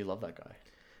 You love that guy.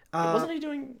 Wasn't he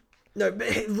doing... No, but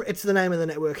it's the name of the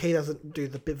network. He doesn't do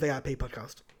the VIP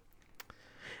podcast.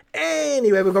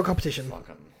 Anyway, we've got competition. Fuck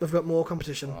 'em. We've got more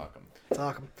competition.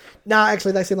 Fuck 'em. Nah,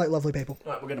 actually, they seem like lovely people.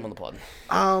 Alright, we'll get them on the pod.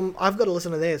 I've got to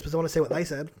listen to theirs because I want to see what they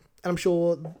said. And I'm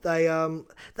sure they'll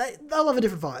have a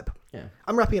different vibe. Yeah.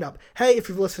 I'm wrapping it up. Hey, if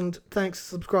you've listened, thanks.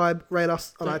 Subscribe, rate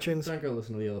us on iTunes. Don't go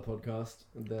listen to the other podcast.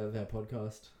 Their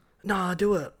podcast. Nah,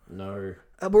 do it. No.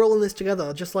 We're all in this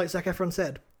together, just like Zac Efron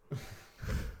said.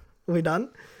 Are we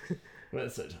done?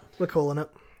 That's it. We're calling it.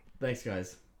 Thanks,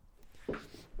 guys.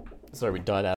 Sorry, we died out.